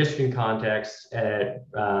in the redistricting context, it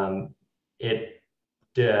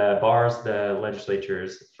bars the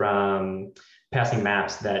legislatures from passing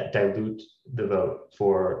maps that dilute the vote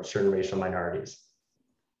for certain racial minorities.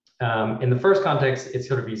 In the first context, it's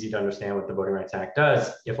sort of easy to understand what the Voting Rights Act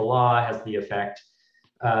does. If a law has the effect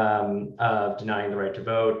of denying the right to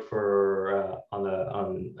vote for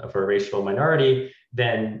a racial minority,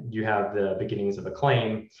 then you have the beginnings of a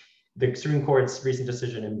claim. The Supreme Court's recent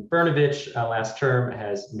decision in Brnovich last term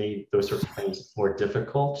has made those sorts of claims more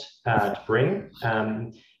difficult to bring.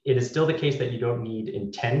 It is still the case that you don't need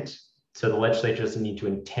intent. So the legislature doesn't need to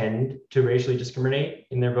intend to racially discriminate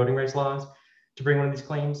in their voting rights laws to bring one of these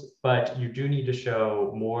claims, but you do need to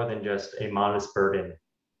show more than just a modest burden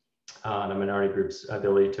on a minority group's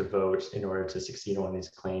ability to vote in order to succeed on these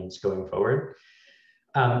claims going forward.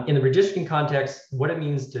 In the redistricting context, what it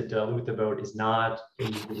means to dilute the vote is not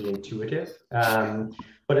immediately intuitive,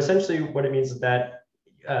 but essentially what it means is that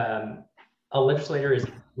a legislature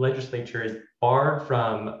is barred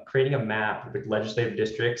from creating a map with legislative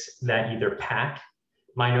districts that either pack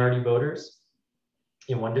minority voters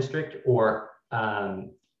in one district or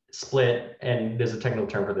split, and there's a technical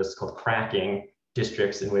term for this called cracking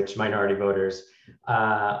districts, in which minority voters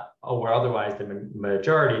or otherwise the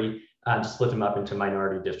majority to split them up into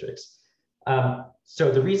minority districts.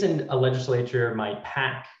 So the reason a legislature might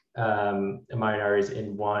pack minorities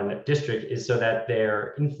in one district is so that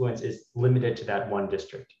their influence is limited to that one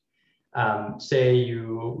district. Say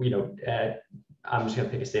I'm just going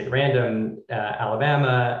to pick a state at random.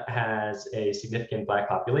 Alabama has a significant Black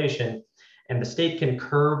population, and the state can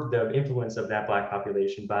curb the influence of that Black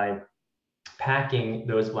population by packing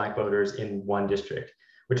those Black voters in one district,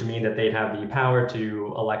 which means that they'd have the power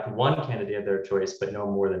to elect one candidate of their choice, but no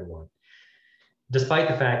more than one, despite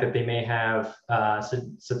the fact that they may have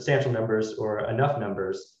substantial numbers or enough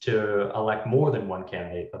numbers to elect more than one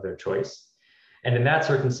candidate of their choice. And in that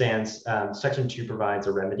circumstance, Section 2 provides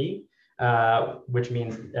a remedy, which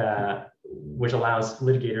allows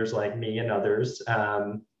litigators like me and others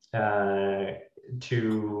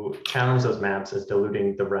to challenge those maps as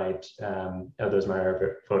diluting the right of those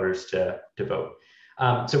minority voters to vote.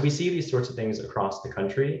 So we see these sorts of things across the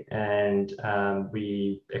country, and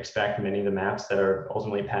we expect many of the maps that are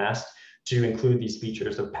ultimately passed to include these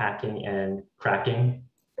features of packing and cracking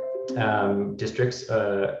districts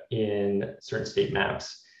in certain state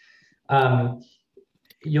maps.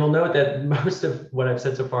 You'll note that most of what I've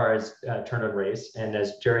said so far is turned on race, and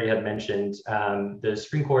as Jerry had mentioned, the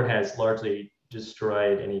Supreme Court has largely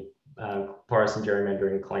destroyed any partisan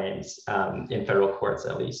gerrymandering claims in federal courts,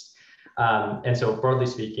 at least. And so broadly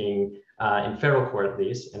speaking, in federal court at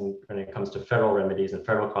least, and when it comes to federal remedies and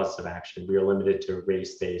federal causes of action, we are limited to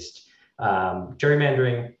race-based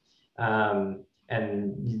gerrymandering,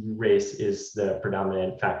 and race is the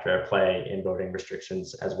predominant factor at play in voting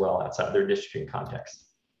restrictions as well outside of their districting context.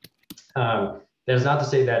 That is not to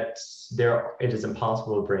say that it is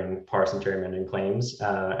impossible to bring partisan gerrymandering claims.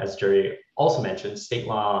 As Jerry also mentioned, state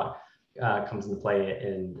law comes into play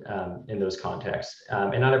in those contexts.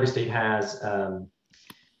 And not every state has an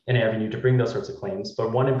avenue to bring those sorts of claims,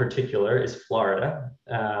 but one in particular is Florida,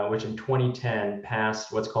 which in 2010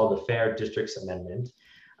 passed what's called the Fair Districts Amendment,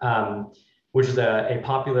 which is a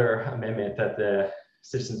popular amendment that the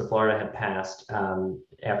citizens of Florida had passed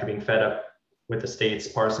after being fed up with the state's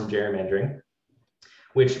partisan gerrymandering,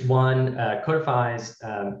 which codifies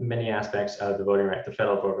many aspects of the voting right, the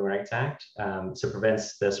Federal Voting Rights Act, so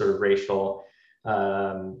prevents the sort of racial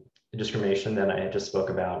discrimination that I just spoke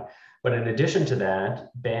about. But in addition to that,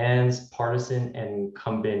 bans partisan and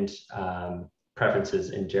incumbent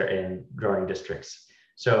preferences in drawing districts.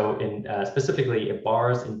 So specifically, it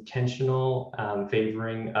bars intentional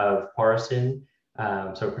favoring of partisan,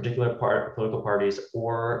 so particular political parties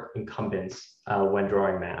or incumbents when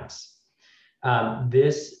drawing maps.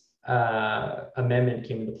 This amendment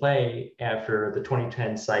came into play after the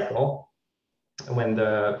 2010 cycle, when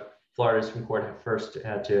the Florida Supreme Court first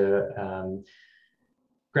had to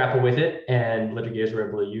grapple with it, and litigators were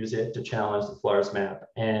able to use it to challenge the Florida's map.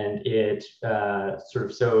 And it sort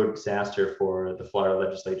of sowed disaster for the Florida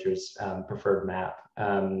legislature's preferred map.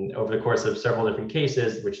 Over the course of several different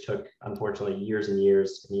cases, which took, unfortunately, years and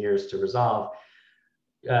years and years to resolve,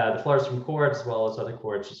 the Florida Supreme Court, as well as other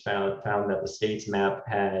courts, just found that the state's map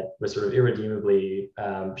was sort of irredeemably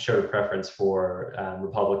showed a preference for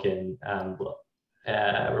Republicans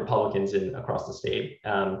across the state,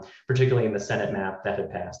 particularly in the Senate map that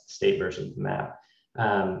had passed, the state version of the map.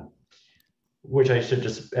 Which I should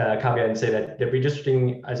just caveat and say that the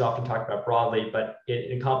redistricting is often talked about broadly, but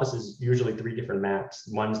it encompasses usually 3 different maps.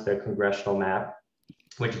 One's the congressional map,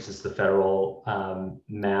 which is just the federal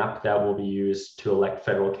map that will be used to elect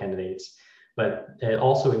federal candidates. But it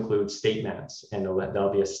also includes state maps, and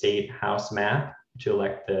there'll be a state house map to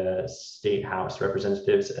elect the state house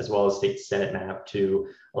representatives, as well as state Senate map to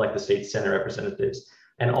elect the state Senate representatives.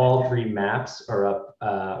 And all 3 maps are up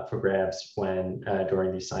for grabs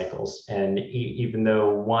during these cycles. And even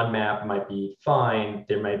though one map might be fine,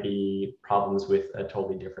 there might be problems with a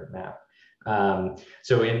totally different map.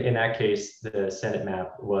 So in that case, the Senate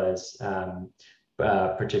map was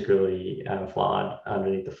particularly flawed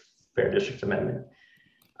underneath the Fair Districts Amendment.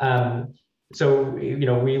 So,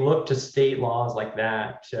 we look to state laws like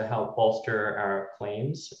that to help bolster our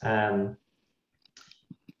claims. And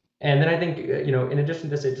then I think, in addition to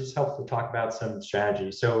this, it just helps to talk about some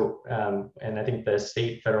strategy. So, and I think the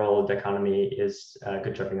state-federal dichotomy is a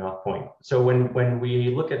good jumping off point. So when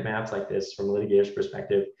we look at maps like this from a litigator's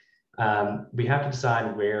perspective, we have to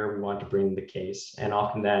decide where we want to bring the case. And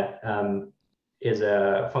often that is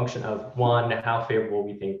a function of, 1, how favorable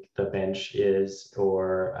we think the bench is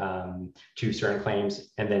or to certain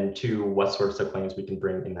claims, and then 2, what sorts of claims we can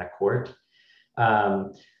bring in that court.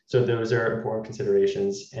 So those are important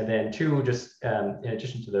considerations. And then two, just in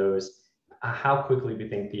addition to those, how quickly we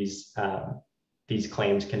think these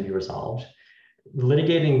claims can be resolved.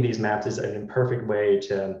 Litigating these maps is an imperfect way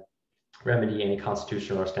to remedy any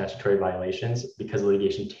constitutional or statutory violations because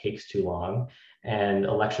litigation takes too long and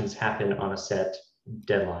elections happen on a set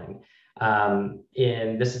deadline.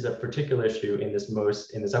 And this is a particular issue in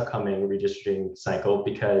this upcoming redistricting cycle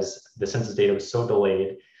because the census data was so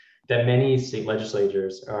delayed that many state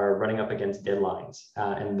legislatures are running up against deadlines.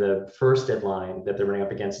 And the first deadline that they're running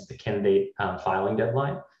up against is the candidate filing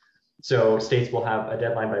deadline. So states will have a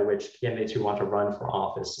deadline by which candidates who want to run for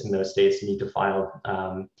office in those states need to file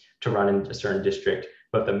to run in a certain district.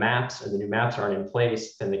 But if the maps and the new maps aren't in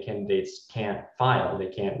place, then the candidates can't file. They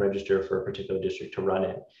can't register for a particular district to run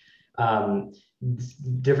in.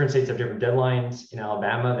 Different states have different deadlines. In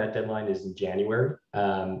Alabama, that deadline is in January.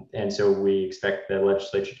 And so we expect the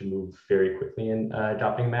legislature to move very quickly in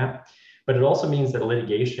adopting a map. But it also means that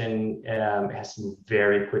litigation has to move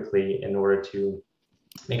very quickly in order to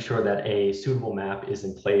make sure that a suitable map is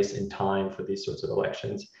in place in time for these sorts of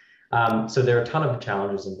elections. So there are a ton of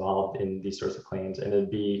challenges involved in these sorts of claims, and it'd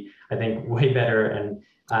be, I think, way better. And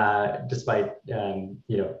despite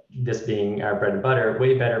this being our bread and butter,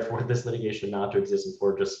 way better for this litigation not to exist and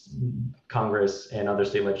for just Congress and other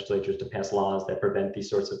state legislatures to pass laws that prevent these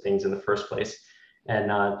sorts of things in the first place, and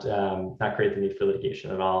not create the need for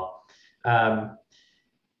litigation at all.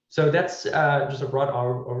 So that's just a broad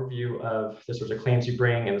overview of the sorts of claims you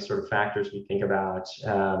bring and the sort of factors we think about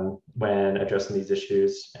when addressing these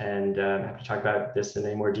issues. And I'm happy to talk about this in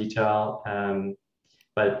any more detail,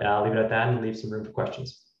 but I'll leave it at that and leave some room for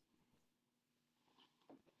questions.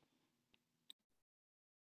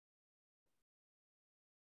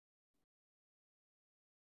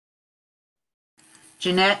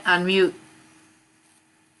 Jeanette, unmute.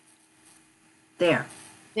 There.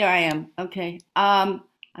 There I am. Okay.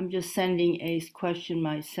 I'm just sending a question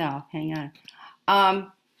myself. Hang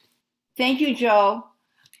on. Thank you, Joe.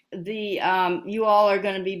 You all are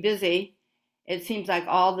going to be busy. It seems like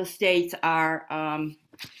all the states are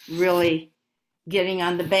really getting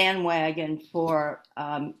on the bandwagon for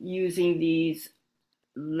using these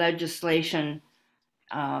legislation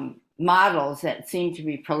models that seem to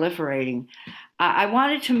be proliferating. I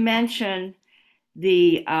wanted to mention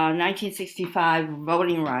the 1965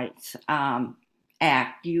 Voting Rights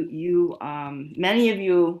Act. Many of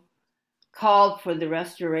you called for the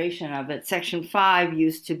restoration of it. Section 5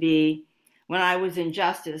 used to be, when I was in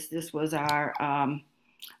justice, this was our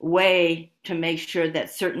way to make sure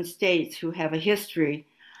that certain states who have a history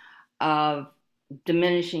of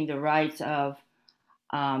diminishing the rights of,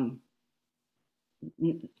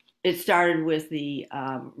 it started with the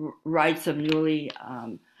rights of newly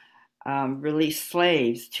released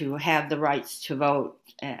slaves to have the rights to vote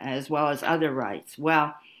as well as other rights.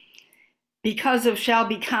 Well, because of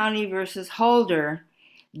Shelby County versus Holder,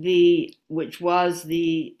 which was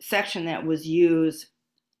the section that was used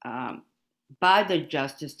by the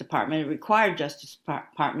Justice Department, it required Justice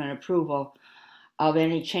Department approval of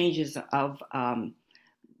any changes of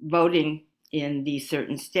voting in these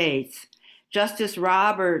certain states. Justice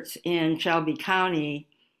Roberts in Shelby County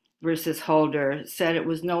versus Holder said it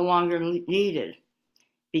was no longer needed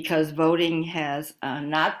because voting has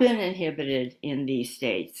not been inhibited in these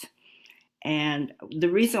states. And the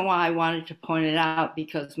reason why I wanted to point it out,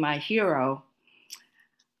 because my hero,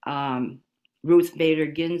 Ruth Bader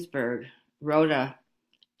Ginsburg, wrote a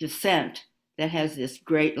dissent that has this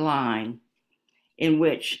great line in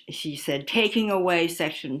which she said, taking away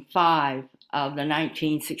Section 5 of the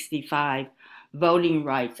 1965 Voting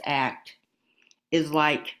Rights Act is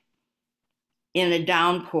like in a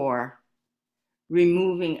downpour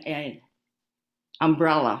removing an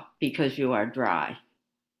umbrella because you are dry.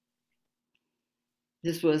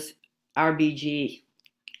 This was RBG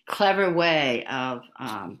clever way of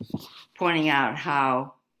pointing out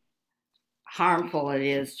how harmful it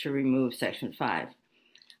is to remove Section 5.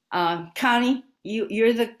 Connie,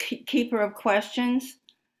 you're the keeper of questions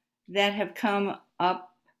that have come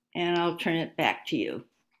up, and I'll turn it back to you.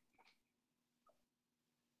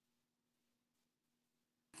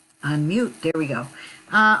 Unmute. There we go.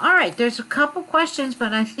 All right, there's a couple questions,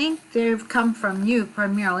 but I think they've come from you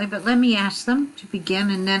primarily, but let me ask them to begin,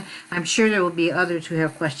 and then I'm sure there will be others who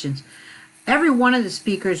have questions. Every one of the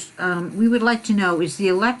speakers, we would like to know, is the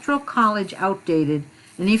Electoral College outdated?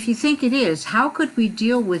 And if you think it is, how could we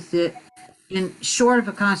deal with it in short of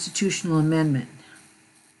a constitutional amendment?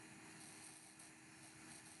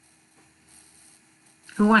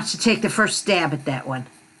 Who wants to take the first stab at that one?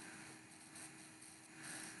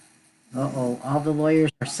 Uh-oh, all the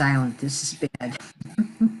lawyers are silent. This is bad.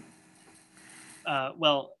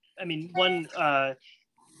 Well, I mean, one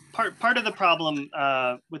part of the problem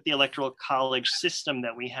with the electoral college system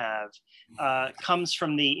that we have comes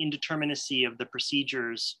from the indeterminacy of the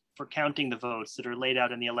procedures for counting the votes that are laid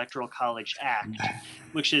out in the Electoral College Act,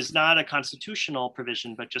 which is not a constitutional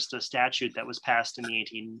provision, but just a statute that was passed in the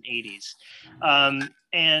 1880s.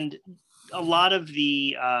 And a lot of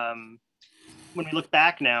the, when we look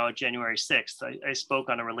back now at January 6th, I spoke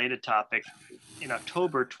on a related topic in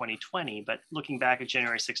October 2020, but looking back at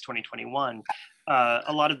January 6, 2021,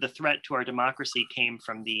 a lot of the threat to our democracy came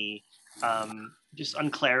from the just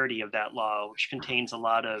unclarity of that law, which contains a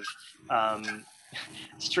lot of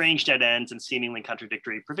strange dead ends and seemingly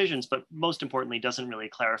contradictory provisions, but most importantly, doesn't really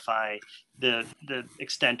clarify the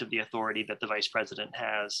extent of the authority that the vice president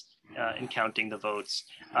has in counting the votes,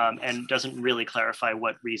 and doesn't really clarify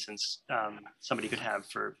what reasons somebody could have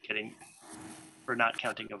for not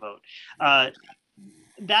counting a vote.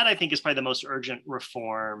 That I think is probably the most urgent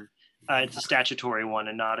reform. It's a statutory one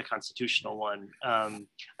and not a constitutional one.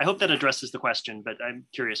 I hope that addresses the question, but I'm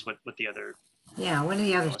curious what the other what are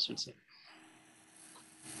the other? would say.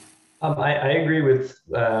 I agree with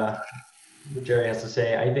what Jerry has to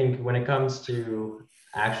say. I think when it comes to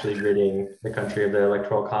actually ridding the country of the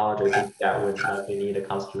Electoral College, I think that would likely need a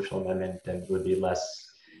constitutional amendment and would be less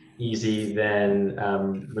easy than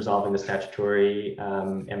resolving the statutory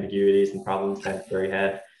ambiguities and problems that Jerry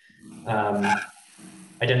had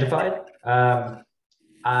identified.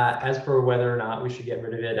 As for whether or not we should get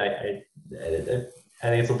rid of it, I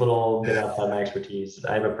think it's a little bit outside my expertise.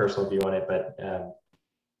 I have a personal view on it, but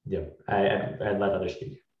yeah, I'd let others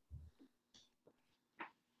speak.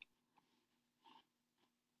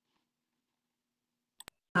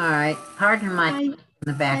 All right, pardon my in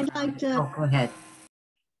the back. I'd like to go ahead.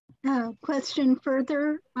 Question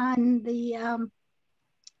further on the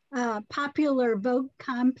popular vote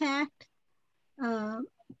compact.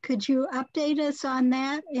 Could you update us on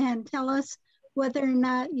that and tell us whether or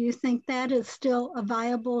not you think that is still a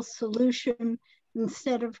viable solution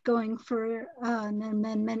instead of going for an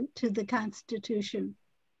amendment to the Constitution?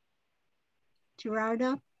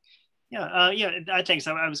 Gerardo? Yeah, thanks.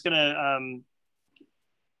 I was going to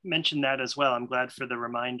mention that as well. I'm glad for the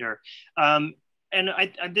reminder. And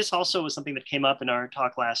this also was something that came up in our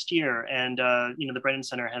talk last year. And, the Brennan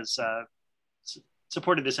Center has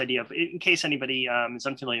supported this idea of, in case anybody is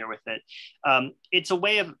unfamiliar with it, it's a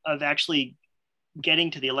way of actually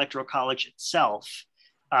getting to the Electoral College itself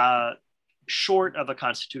short of a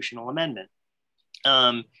constitutional amendment.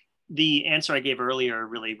 The answer I gave earlier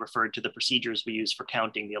really referred to the procedures we use for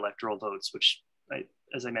counting the electoral votes, which,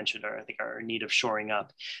 as I mentioned, I think are in need of shoring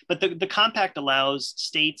up. But the compact allows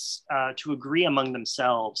states to agree among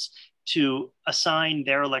themselves to assign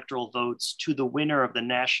their electoral votes to the winner of the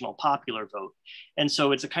national popular vote. And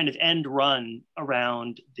so it's a kind of end run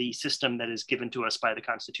around the system that is given to us by the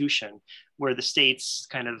Constitution, where the states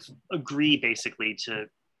kind of agree basically to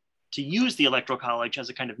use the Electoral College as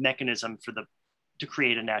a kind of mechanism to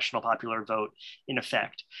create a national popular vote in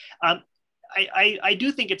effect. I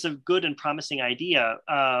do think it's a good and promising idea.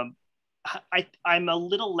 I'm a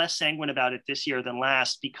little less sanguine about it this year than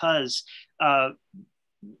last because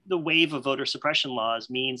the wave of voter suppression laws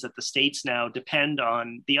means that the states now depend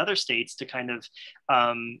on the other states to kind of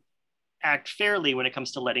act fairly when it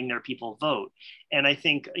comes to letting their people vote. And I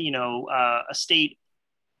think, a state,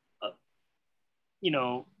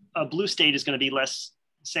 a blue state is going to be less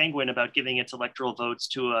sanguine about giving its electoral votes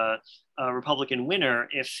to a Republican winner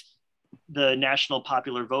if the national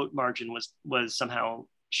popular vote margin was somehow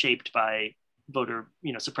shaped by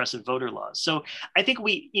suppressive voter laws. So I think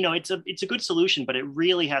it's a good solution, but it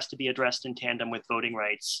really has to be addressed in tandem with voting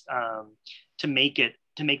rights to make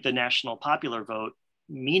the national popular vote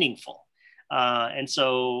meaningful. And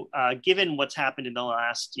so given what's happened in the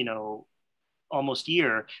last, almost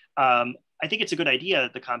year, I think it's a good idea,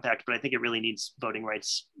 the compact, but I think it really needs voting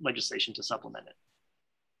rights legislation to supplement it.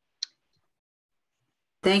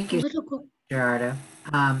 Thank you, Gerardo.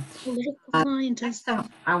 Next,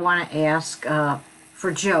 I want to ask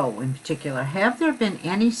for Joe in particular, have there been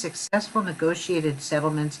any successful negotiated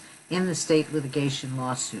settlements in the state litigation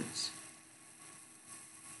lawsuits?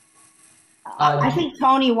 I think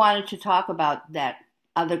Toni wanted to talk about that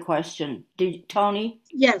other question. Did Toni?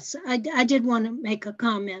 Yes, I did want to make a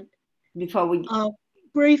comment. Before we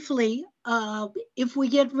briefly, if we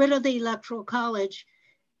get rid of the Electoral College,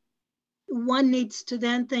 one needs to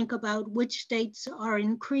then think about which states are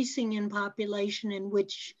increasing in population and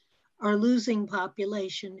which are losing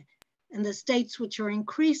population. And the states which are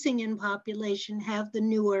increasing in population have the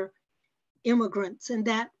newer immigrants, and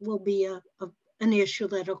that will be an issue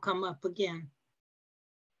that'll come up again.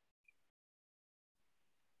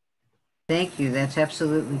 Thank you. That's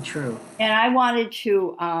absolutely true. And I wanted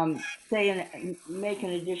to say and make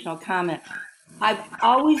an additional comment. I've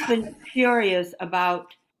always been curious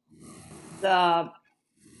about the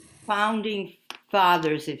founding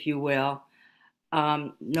fathers, if you will,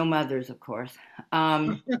 no mothers, of course.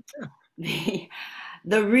 The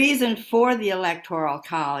reason for the Electoral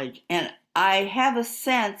College, and I have a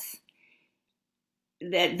sense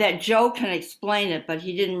that Joe can explain it, but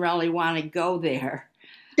he didn't really want to go there.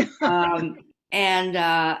 And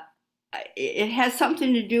it has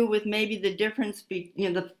something to do with maybe the difference,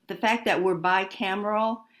 the fact that we're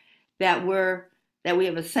bicameral, that we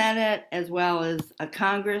have a Senate as well as a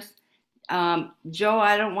Congress. Joe,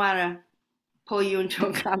 I don't want to pull you into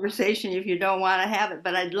a conversation if you don't want to have it,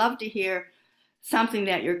 but I'd love to hear something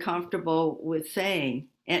that you're comfortable with saying.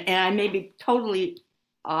 And I may be totally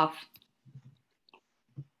off.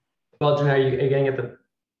 Well, Jen, are you getting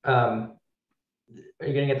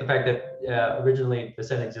at the fact that originally the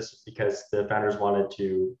Senate existed because the founders wanted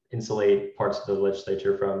to insulate parts of the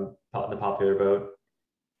legislature from the popular vote?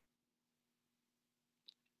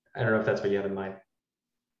 I don't know if that's what you have in mind.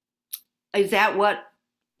 Is that what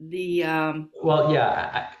the Well,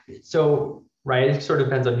 yeah. So right, it sort of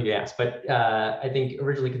depends on who you ask, but I think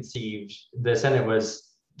originally conceived, the Senate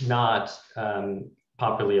was not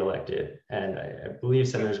popularly elected, and I believe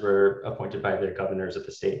senators were appointed by the governors of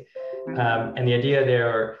the state. And the idea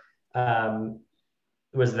there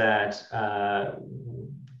was that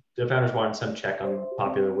the founders wanted some check on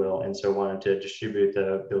popular will, and so wanted to distribute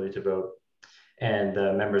the ability to vote and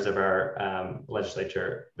the members of our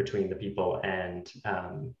legislature between the people and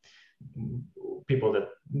people that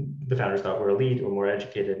the founders thought were elite or more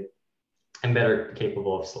educated and better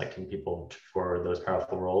capable of selecting people for those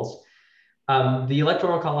powerful roles. The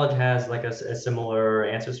Electoral College has like a similar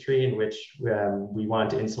ancestry in which we want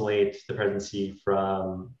to insulate the presidency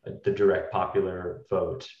from the direct popular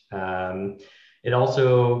vote. It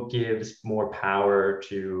also gives more power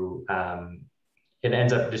to, it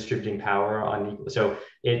ends up distributing power on equal. So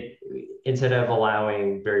it, instead of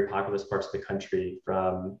allowing very populous parts of the country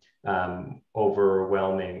from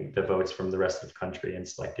overwhelming the votes from the rest of the country and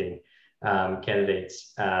selecting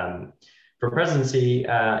candidates for presidency,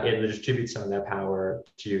 it distributes some of that power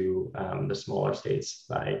to the smaller states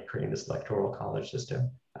by creating this electoral college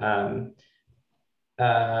system.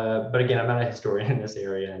 But again, I'm not a historian in this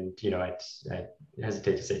area, and I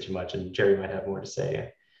hesitate to say too much. And Jerry might have more to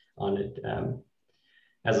say on it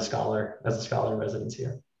as a scholar in residence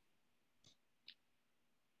here.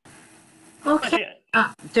 Okay.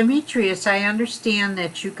 Demetrius, I understand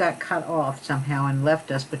that you got cut off somehow and left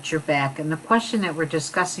us, but you're back. And the question that we're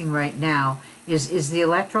discussing right now is the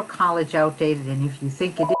Electoral College outdated? And if you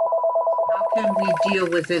think it is, how can we deal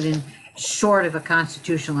with it in short of a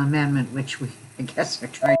constitutional amendment, which we, I guess, are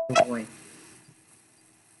trying to avoid?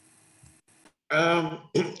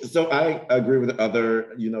 So I agree with the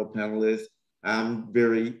other, panelists. I'm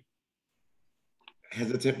very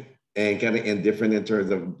hesitant and kind of indifferent in terms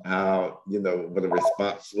of how, what a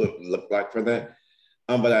response would look like for that.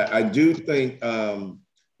 But I do think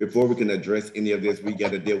before we can address any of this, we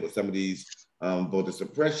got to deal with some of these voter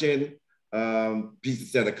suppression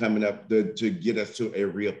pieces that are coming up to get us to a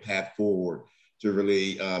real path forward to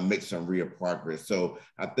really make some real progress. So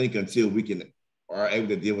I think until we are able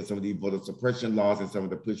to deal with some of these voter suppression laws and some of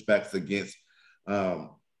the pushbacks against,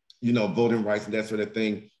 voting rights and that sort of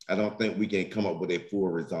thing, I don't think we can come up with a full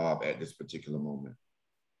resolve at this particular moment.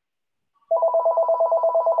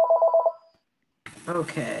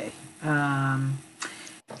 Okay. Now,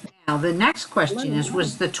 the next question is,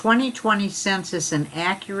 was the 2020 census an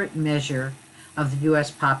accurate measure of the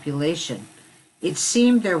U.S. population? It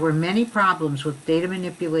seemed there were many problems with data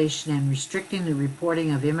manipulation and restricting the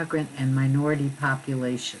reporting of immigrant and minority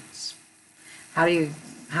populations. How do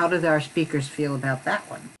our speakers feel about that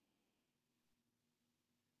one?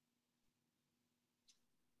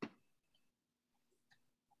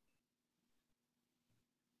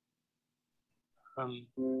 I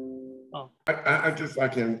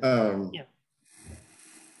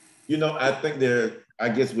think I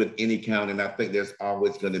guess with any count, and I think there's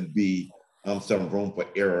always going to be some room for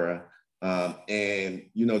error. And,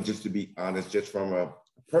 just to be honest, just from a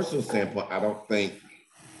personal standpoint,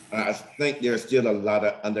 I think there's still a lot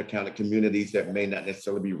of undercounted communities that may not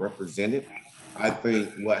necessarily be represented. I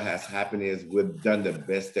think what has happened is we've done the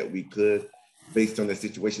best that we could based on the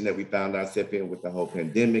situation that we found ourselves in with the whole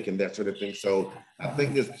pandemic and that sort of thing. So I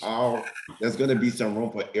think there's going to be some room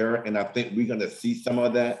for error. And I think we're going to see some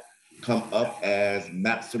of that come up as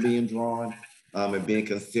maps are being drawn and being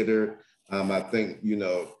considered. I think,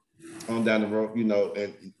 on down the road,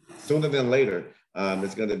 and sooner than later,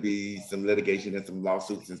 There's going to be some litigation and some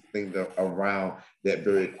lawsuits and things around that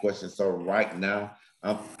very question. So right now,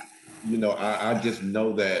 I just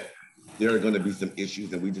know that there are going to be some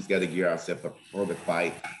issues, and we just got to gear ourselves up for the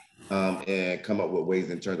fight, and come up with ways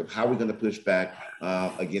in terms of how we're going to push back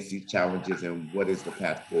against these challenges and what is the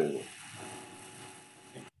path forward.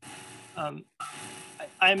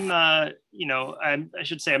 I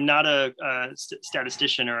should say I'm not a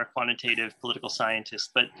statistician or a quantitative political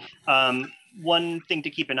scientist, but one thing to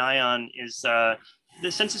keep an eye on is the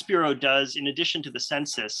Census Bureau does, in addition to the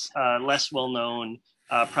census, less well-known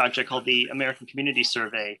project called the American Community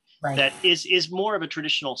Survey, right, that is more of a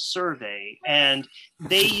traditional survey. And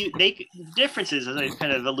they differences, as I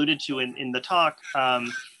kind of alluded to in the talk,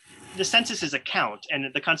 the census is a count,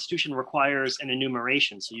 and the Constitution requires an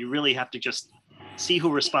enumeration. So you really have to just see who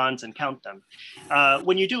responds and count them.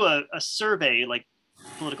 When you do a survey like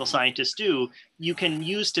political scientists do, you can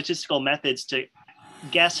use statistical methods to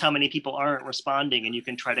guess how many people aren't responding, and you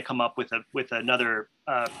can try to come up with another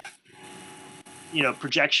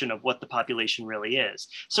projection of what the population really is.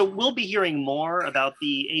 So we'll be hearing more about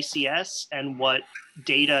the ACS and what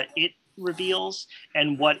data it reveals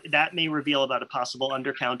and what that may reveal about a possible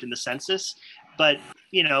undercount in the census. But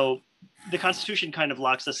the Constitution kind of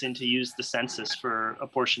locks us in to use the census for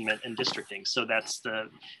apportionment and districting. So that's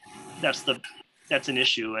an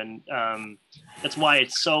issue, and that's why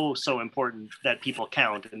it's so important that people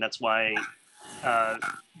count, and that's why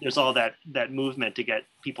there's all that movement to get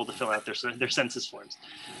people to fill out their census forms.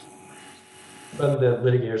 From the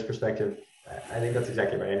litigator's perspective, I think that's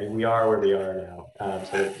exactly right. I mean, we are where we are now.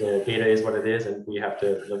 So the data is what it is, and we have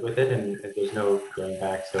to live with it, and there's no going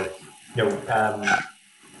back. So,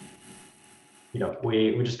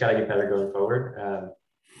 we just got to get better going forward.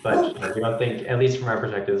 But we don't think, at least from our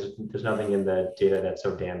perspective, there's nothing in the data that's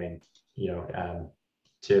so damning,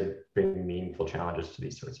 to bring meaningful challenges to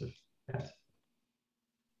these sorts of events.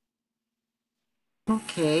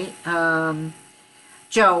 Okay.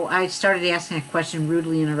 Joe, I started asking a question,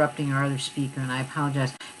 rudely interrupting our other speaker, and I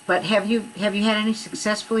apologize. But have you had any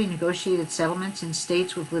successfully negotiated settlements in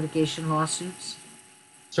states with litigation lawsuits?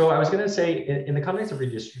 So I was going to say, in the context of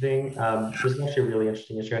redistricting, this is actually a really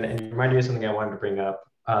interesting issue, and it reminded me of something I wanted to bring up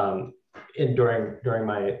during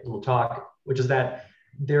my little talk, which is that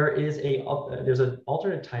there's an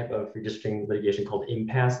alternate type of redistricting litigation called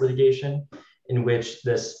impasse litigation, in which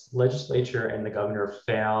this legislature and the governor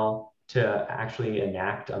fail to actually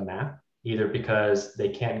enact a map, either because they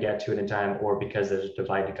can't get to it in time or because there's a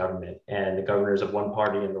divided government, and the governors of one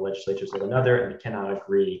party and the legislatures of another, and they cannot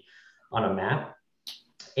agree on a map.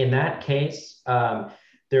 In that case,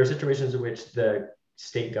 there are situations in which the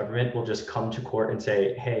state government will just come to court and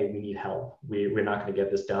say, hey, we need help. We're not going to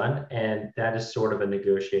get this done. And that is sort of a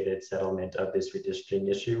negotiated settlement of this redistricting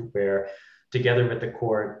issue, where together with the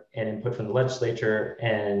court and input from the legislature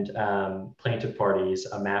and plaintiff parties,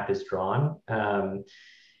 a map is drawn.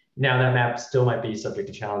 Now that map still might be subject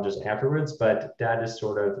to challenges afterwards, but that is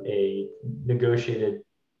sort of a negotiated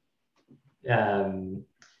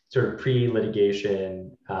sort of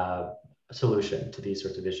pre-litigation solution to these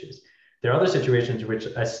sorts of issues. There are other situations in which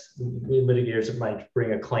litigators might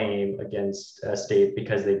bring a claim against a state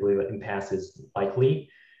because they believe that impasse is likely,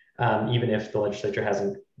 even if the legislature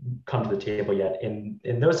hasn't come to the table yet.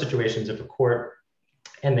 In those situations, if a court,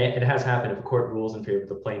 and it has happened, if a court rules in favor of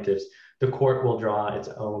the plaintiffs, the court will draw its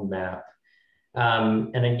own map.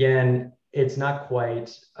 And again, it's not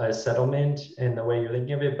quite a settlement in the way you're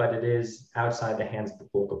thinking of it, but it is outside the hands of the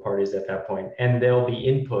political parties at that point. And there'll be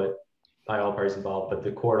input by all parties involved, but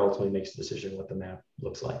the court ultimately makes the decision what the map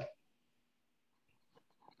looks like.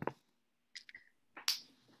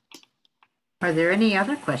 Are there any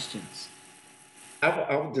other questions?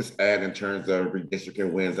 I would just add, in terms of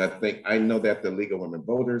redistricting wins, I know that the League of Women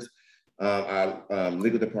Voters, our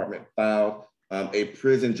legal department filed a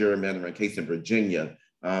prison gerrymandering case in Virginia.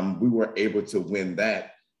 We were able to win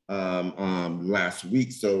that last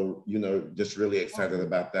week. So, just really excited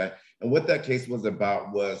about that. And what that case was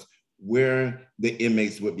about was where the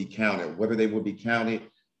inmates would be counted, whether they would be counted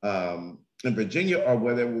in Virginia or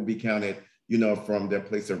whether it would be counted, from their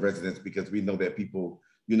place of residence, because we know that people,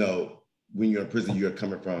 when you're in prison, you're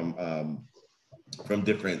coming from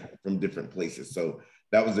different places. So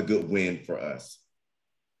that was a good win for us.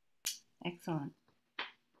 Excellent.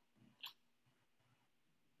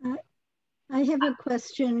 I have a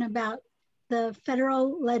question about the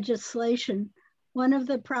federal legislation. One of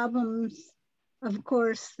the problems, of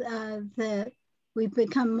course, that we've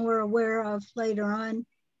become more aware of later on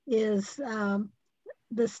is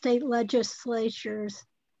the state legislatures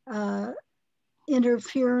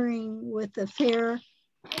interfering with the fair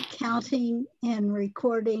counting and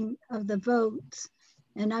recording of the votes.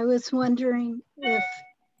 And I was wondering if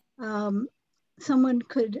someone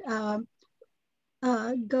could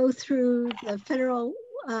go through the federal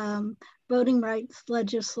voting rights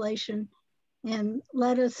legislation and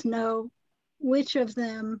let us know which of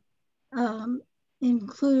them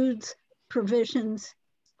includes provisions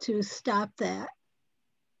to stop that.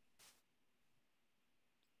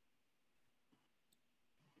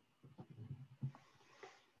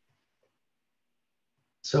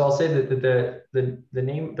 So I'll say that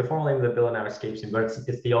the formal name of the bill now escapes me, but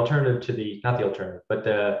it's the alternative to not the alternative, but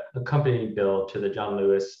the accompanying bill to the John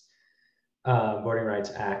Lewis Voting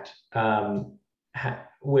Rights Act,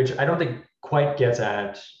 which I don't think quite gets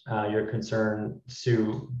at your concern,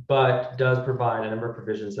 Sue, but does provide a number of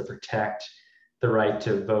provisions that protect the right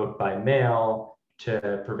to vote by mail,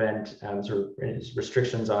 to prevent sort of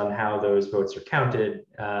restrictions on how those votes are counted,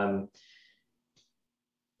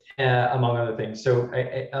 among other things. So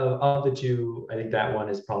of the two, I think that one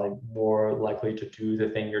is probably more likely to do the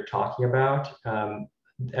thing you're talking about.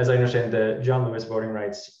 As I understand, the John Lewis Voting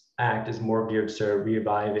Rights Act is more geared to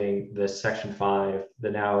reviving the Section 5,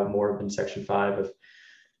 the now more than Section 5 of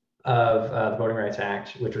the Voting Rights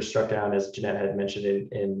Act, which was struck down, as Jeanette had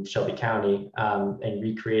mentioned, in Shelby County, and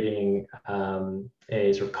recreating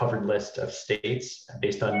a sort of covered list of states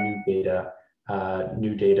based on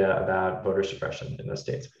new data about voter suppression in those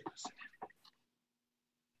states.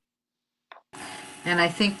 And I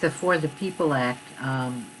think the For the People Act.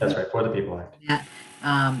 That's right, For the People Act.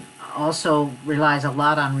 Also relies a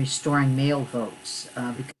lot on restoring mail votes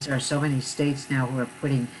because there are so many states now who are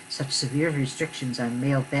putting such severe restrictions on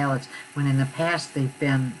mail ballots when in the past they've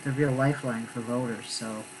been the real lifeline for voters.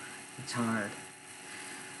 So it's hard.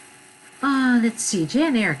 Let's see.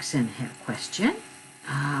 Jan Erickson had a question.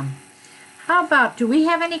 How about, do we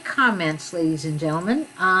have any comments, ladies and gentlemen,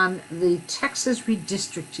 on the Texas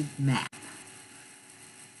redistricting map?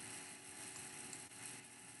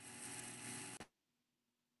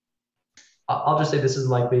 I'll just say this is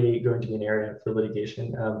likely going to be an area for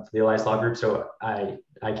litigation for the Elias Law Group, so I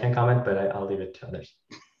can comment, but I'll leave it to others.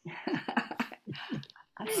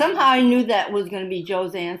 Somehow I knew that was going to be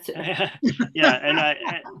Joe's answer. Yeah,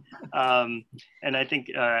 and I think,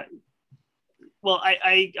 well,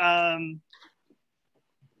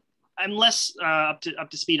 I'm less up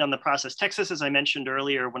to speed on the process. Texas, as I mentioned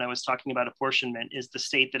earlier when I was talking about apportionment, is the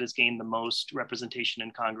state that has gained the most representation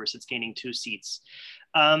in Congress. It's gaining 2 seats.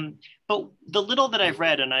 But the little that I've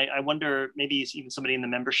read, and I wonder, maybe even somebody in the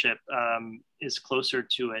membership is closer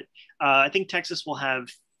to it. I think Texas will have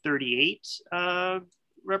 38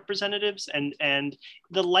 representatives, and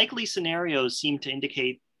the likely scenarios seem to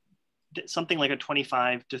indicate that something like a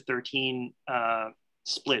 25-13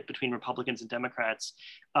 split between Republicans and Democrats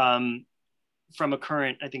from a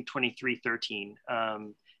current, I think, 23-13.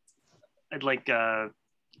 I'd like to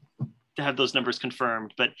have those numbers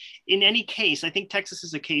confirmed, but in any case, I think Texas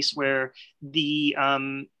is a case where the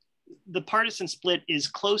partisan split is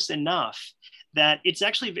close enough that it's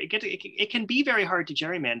actually, it can be very hard to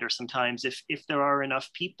gerrymander sometimes if there are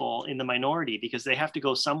enough people in the minority, because they have to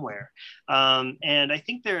go somewhere. And I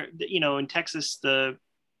think there, in Texas, I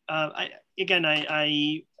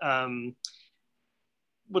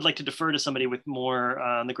would like to defer to somebody with more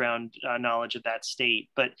on the ground knowledge of that state,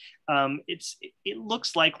 but it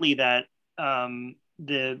looks likely that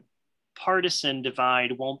the partisan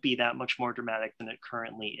divide won't be that much more dramatic than it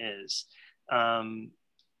currently is.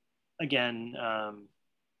 Again,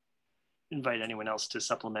 invite anyone else to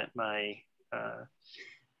supplement my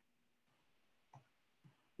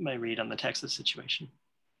my read on the Texas situation.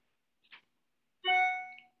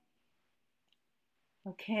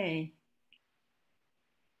 Okay.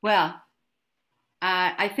 Well,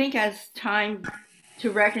 I think it's time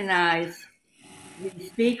to recognize the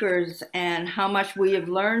speakers and how much we have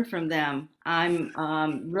learned from them.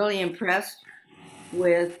 I'm really impressed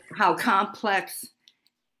with how complex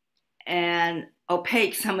and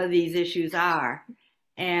opaque some of these issues are.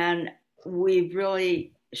 And we've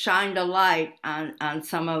really shined a light on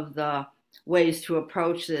some of the ways to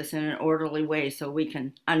approach this in an orderly way so we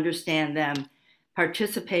can understand them,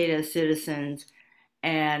 participate as citizens,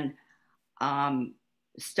 and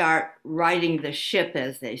start righting the ship,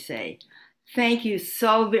 as they say. Thank you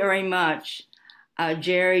so very much,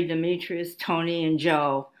 Jerry, Demetrius, Toni, and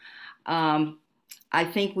Joe. I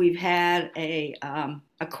think we've had a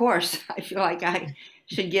course. I feel like I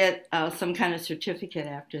should get some kind of certificate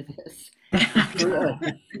after this.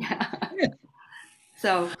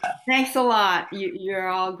 So thanks a lot. You're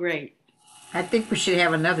all great. I think we should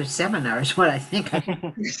have another seminar is what I think.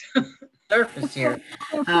 Surface here.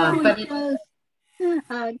 But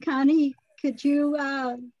Connie, could you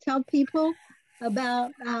tell people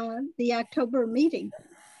about the October meeting?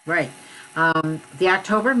 Right. The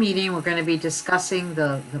October meeting, we're going to be discussing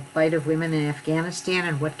the plight of women in Afghanistan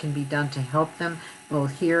and what can be done to help them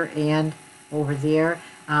both here and over there.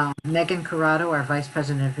 Megan Gerardo, our Vice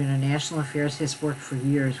President of International Affairs, has worked for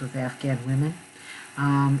years with Afghan women.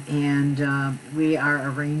 And we are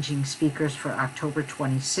arranging speakers for October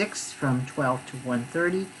 26th from 12 to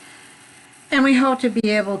 1:30. And we hope to be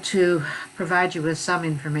able to provide you with some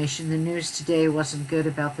information. The news today wasn't good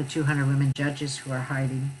about the 200 women judges who are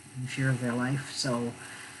hiding in fear of their life. So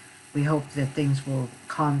we hope that things will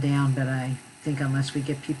calm down, but I think unless we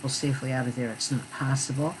get people safely out of there, it's not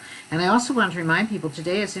possible. And I also want to remind people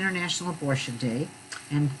today is International Abortion Day.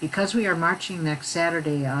 And because we are marching next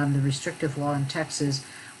Saturday on the restrictive law in Texas,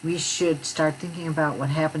 we should start thinking about what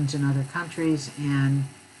happens in other countries and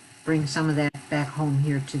bring some of that back home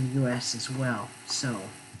here to the U.S. as well. So,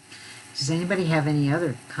 does anybody have any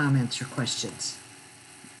other comments or questions?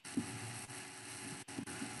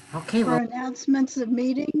 Okay, Or well, announcements of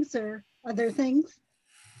meetings or other things?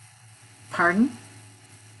 pardon?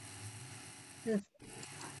 Just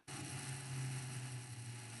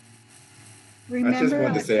I just remember,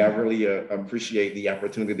 wanted to say I really appreciate the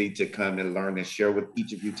opportunity to come and learn and share with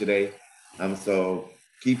each of you today. So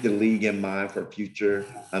keep the league in mind for future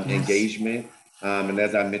engagement. And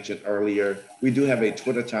as I mentioned earlier, we do have a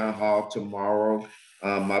Twitter town hall tomorrow,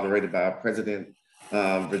 moderated by President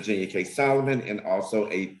Virginia K. Solomon, and also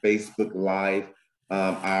a Facebook Live,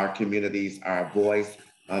 Our Communities, Our Voice,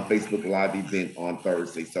 Facebook Live event on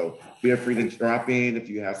Thursday. So feel free to drop in if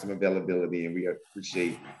you have some availability, and we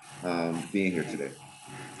appreciate being here today.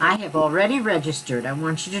 I have already registered. I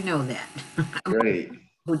want you to know that. Great.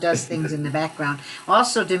 Who does things in the background.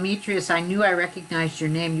 Also, Demetrius, I knew I recognized your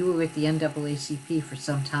name. You were with the NAACP for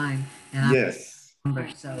some time. And Yes. I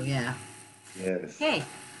remember, so yeah. Yes. Okay.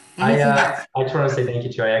 I just want to say thank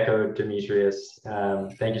you to, I echo Demetrius.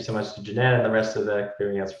 Thank you so much to Jeanette and the rest of the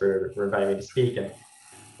clearinghouse for inviting me to speak. And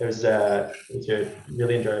it was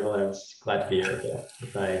really enjoyable, and I was glad to be here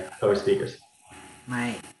with my co-speakers.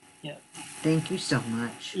 Right. Yeah. Thank you so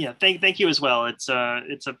much. Yeah. Thank you as well. It's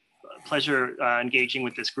a pleasure engaging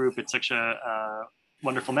with this group. It's such a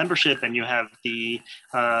wonderful membership, and you have the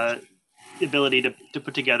ability to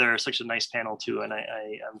put together such a nice panel too. And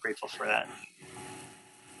I'm grateful for that.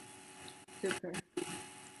 Super.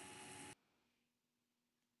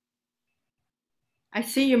 I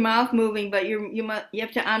see your mouth moving, but you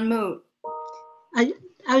have to unmute. I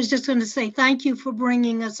was just going to say thank you for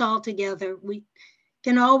bringing us all together. We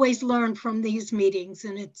can always learn from these meetings,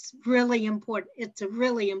 and it's really important. It's a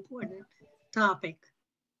really important topic.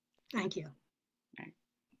 Thank you.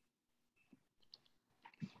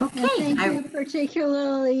 Okay. And thank you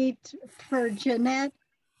particularly for Jeanette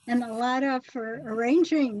and Alada for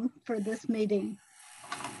arranging for this meeting.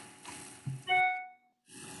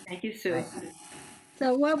 Thank you, Sue.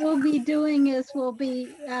 So what we'll be doing is we'll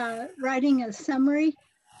be writing a summary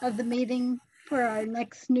of the meeting for our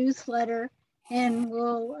next newsletter, and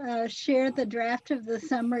we'll share the draft of the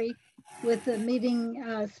summary with the meeting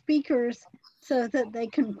speakers so that they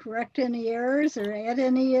can correct any errors or add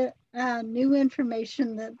any new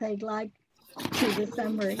information that they'd like to the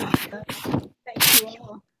summary. Thank you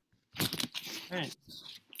all. All right.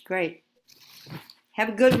 Great. Have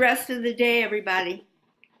a good rest of the day, everybody.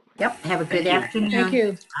 Yep. Have a good Thank you. afternoon. Thank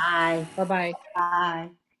you. Bye. Bye-bye. Bye.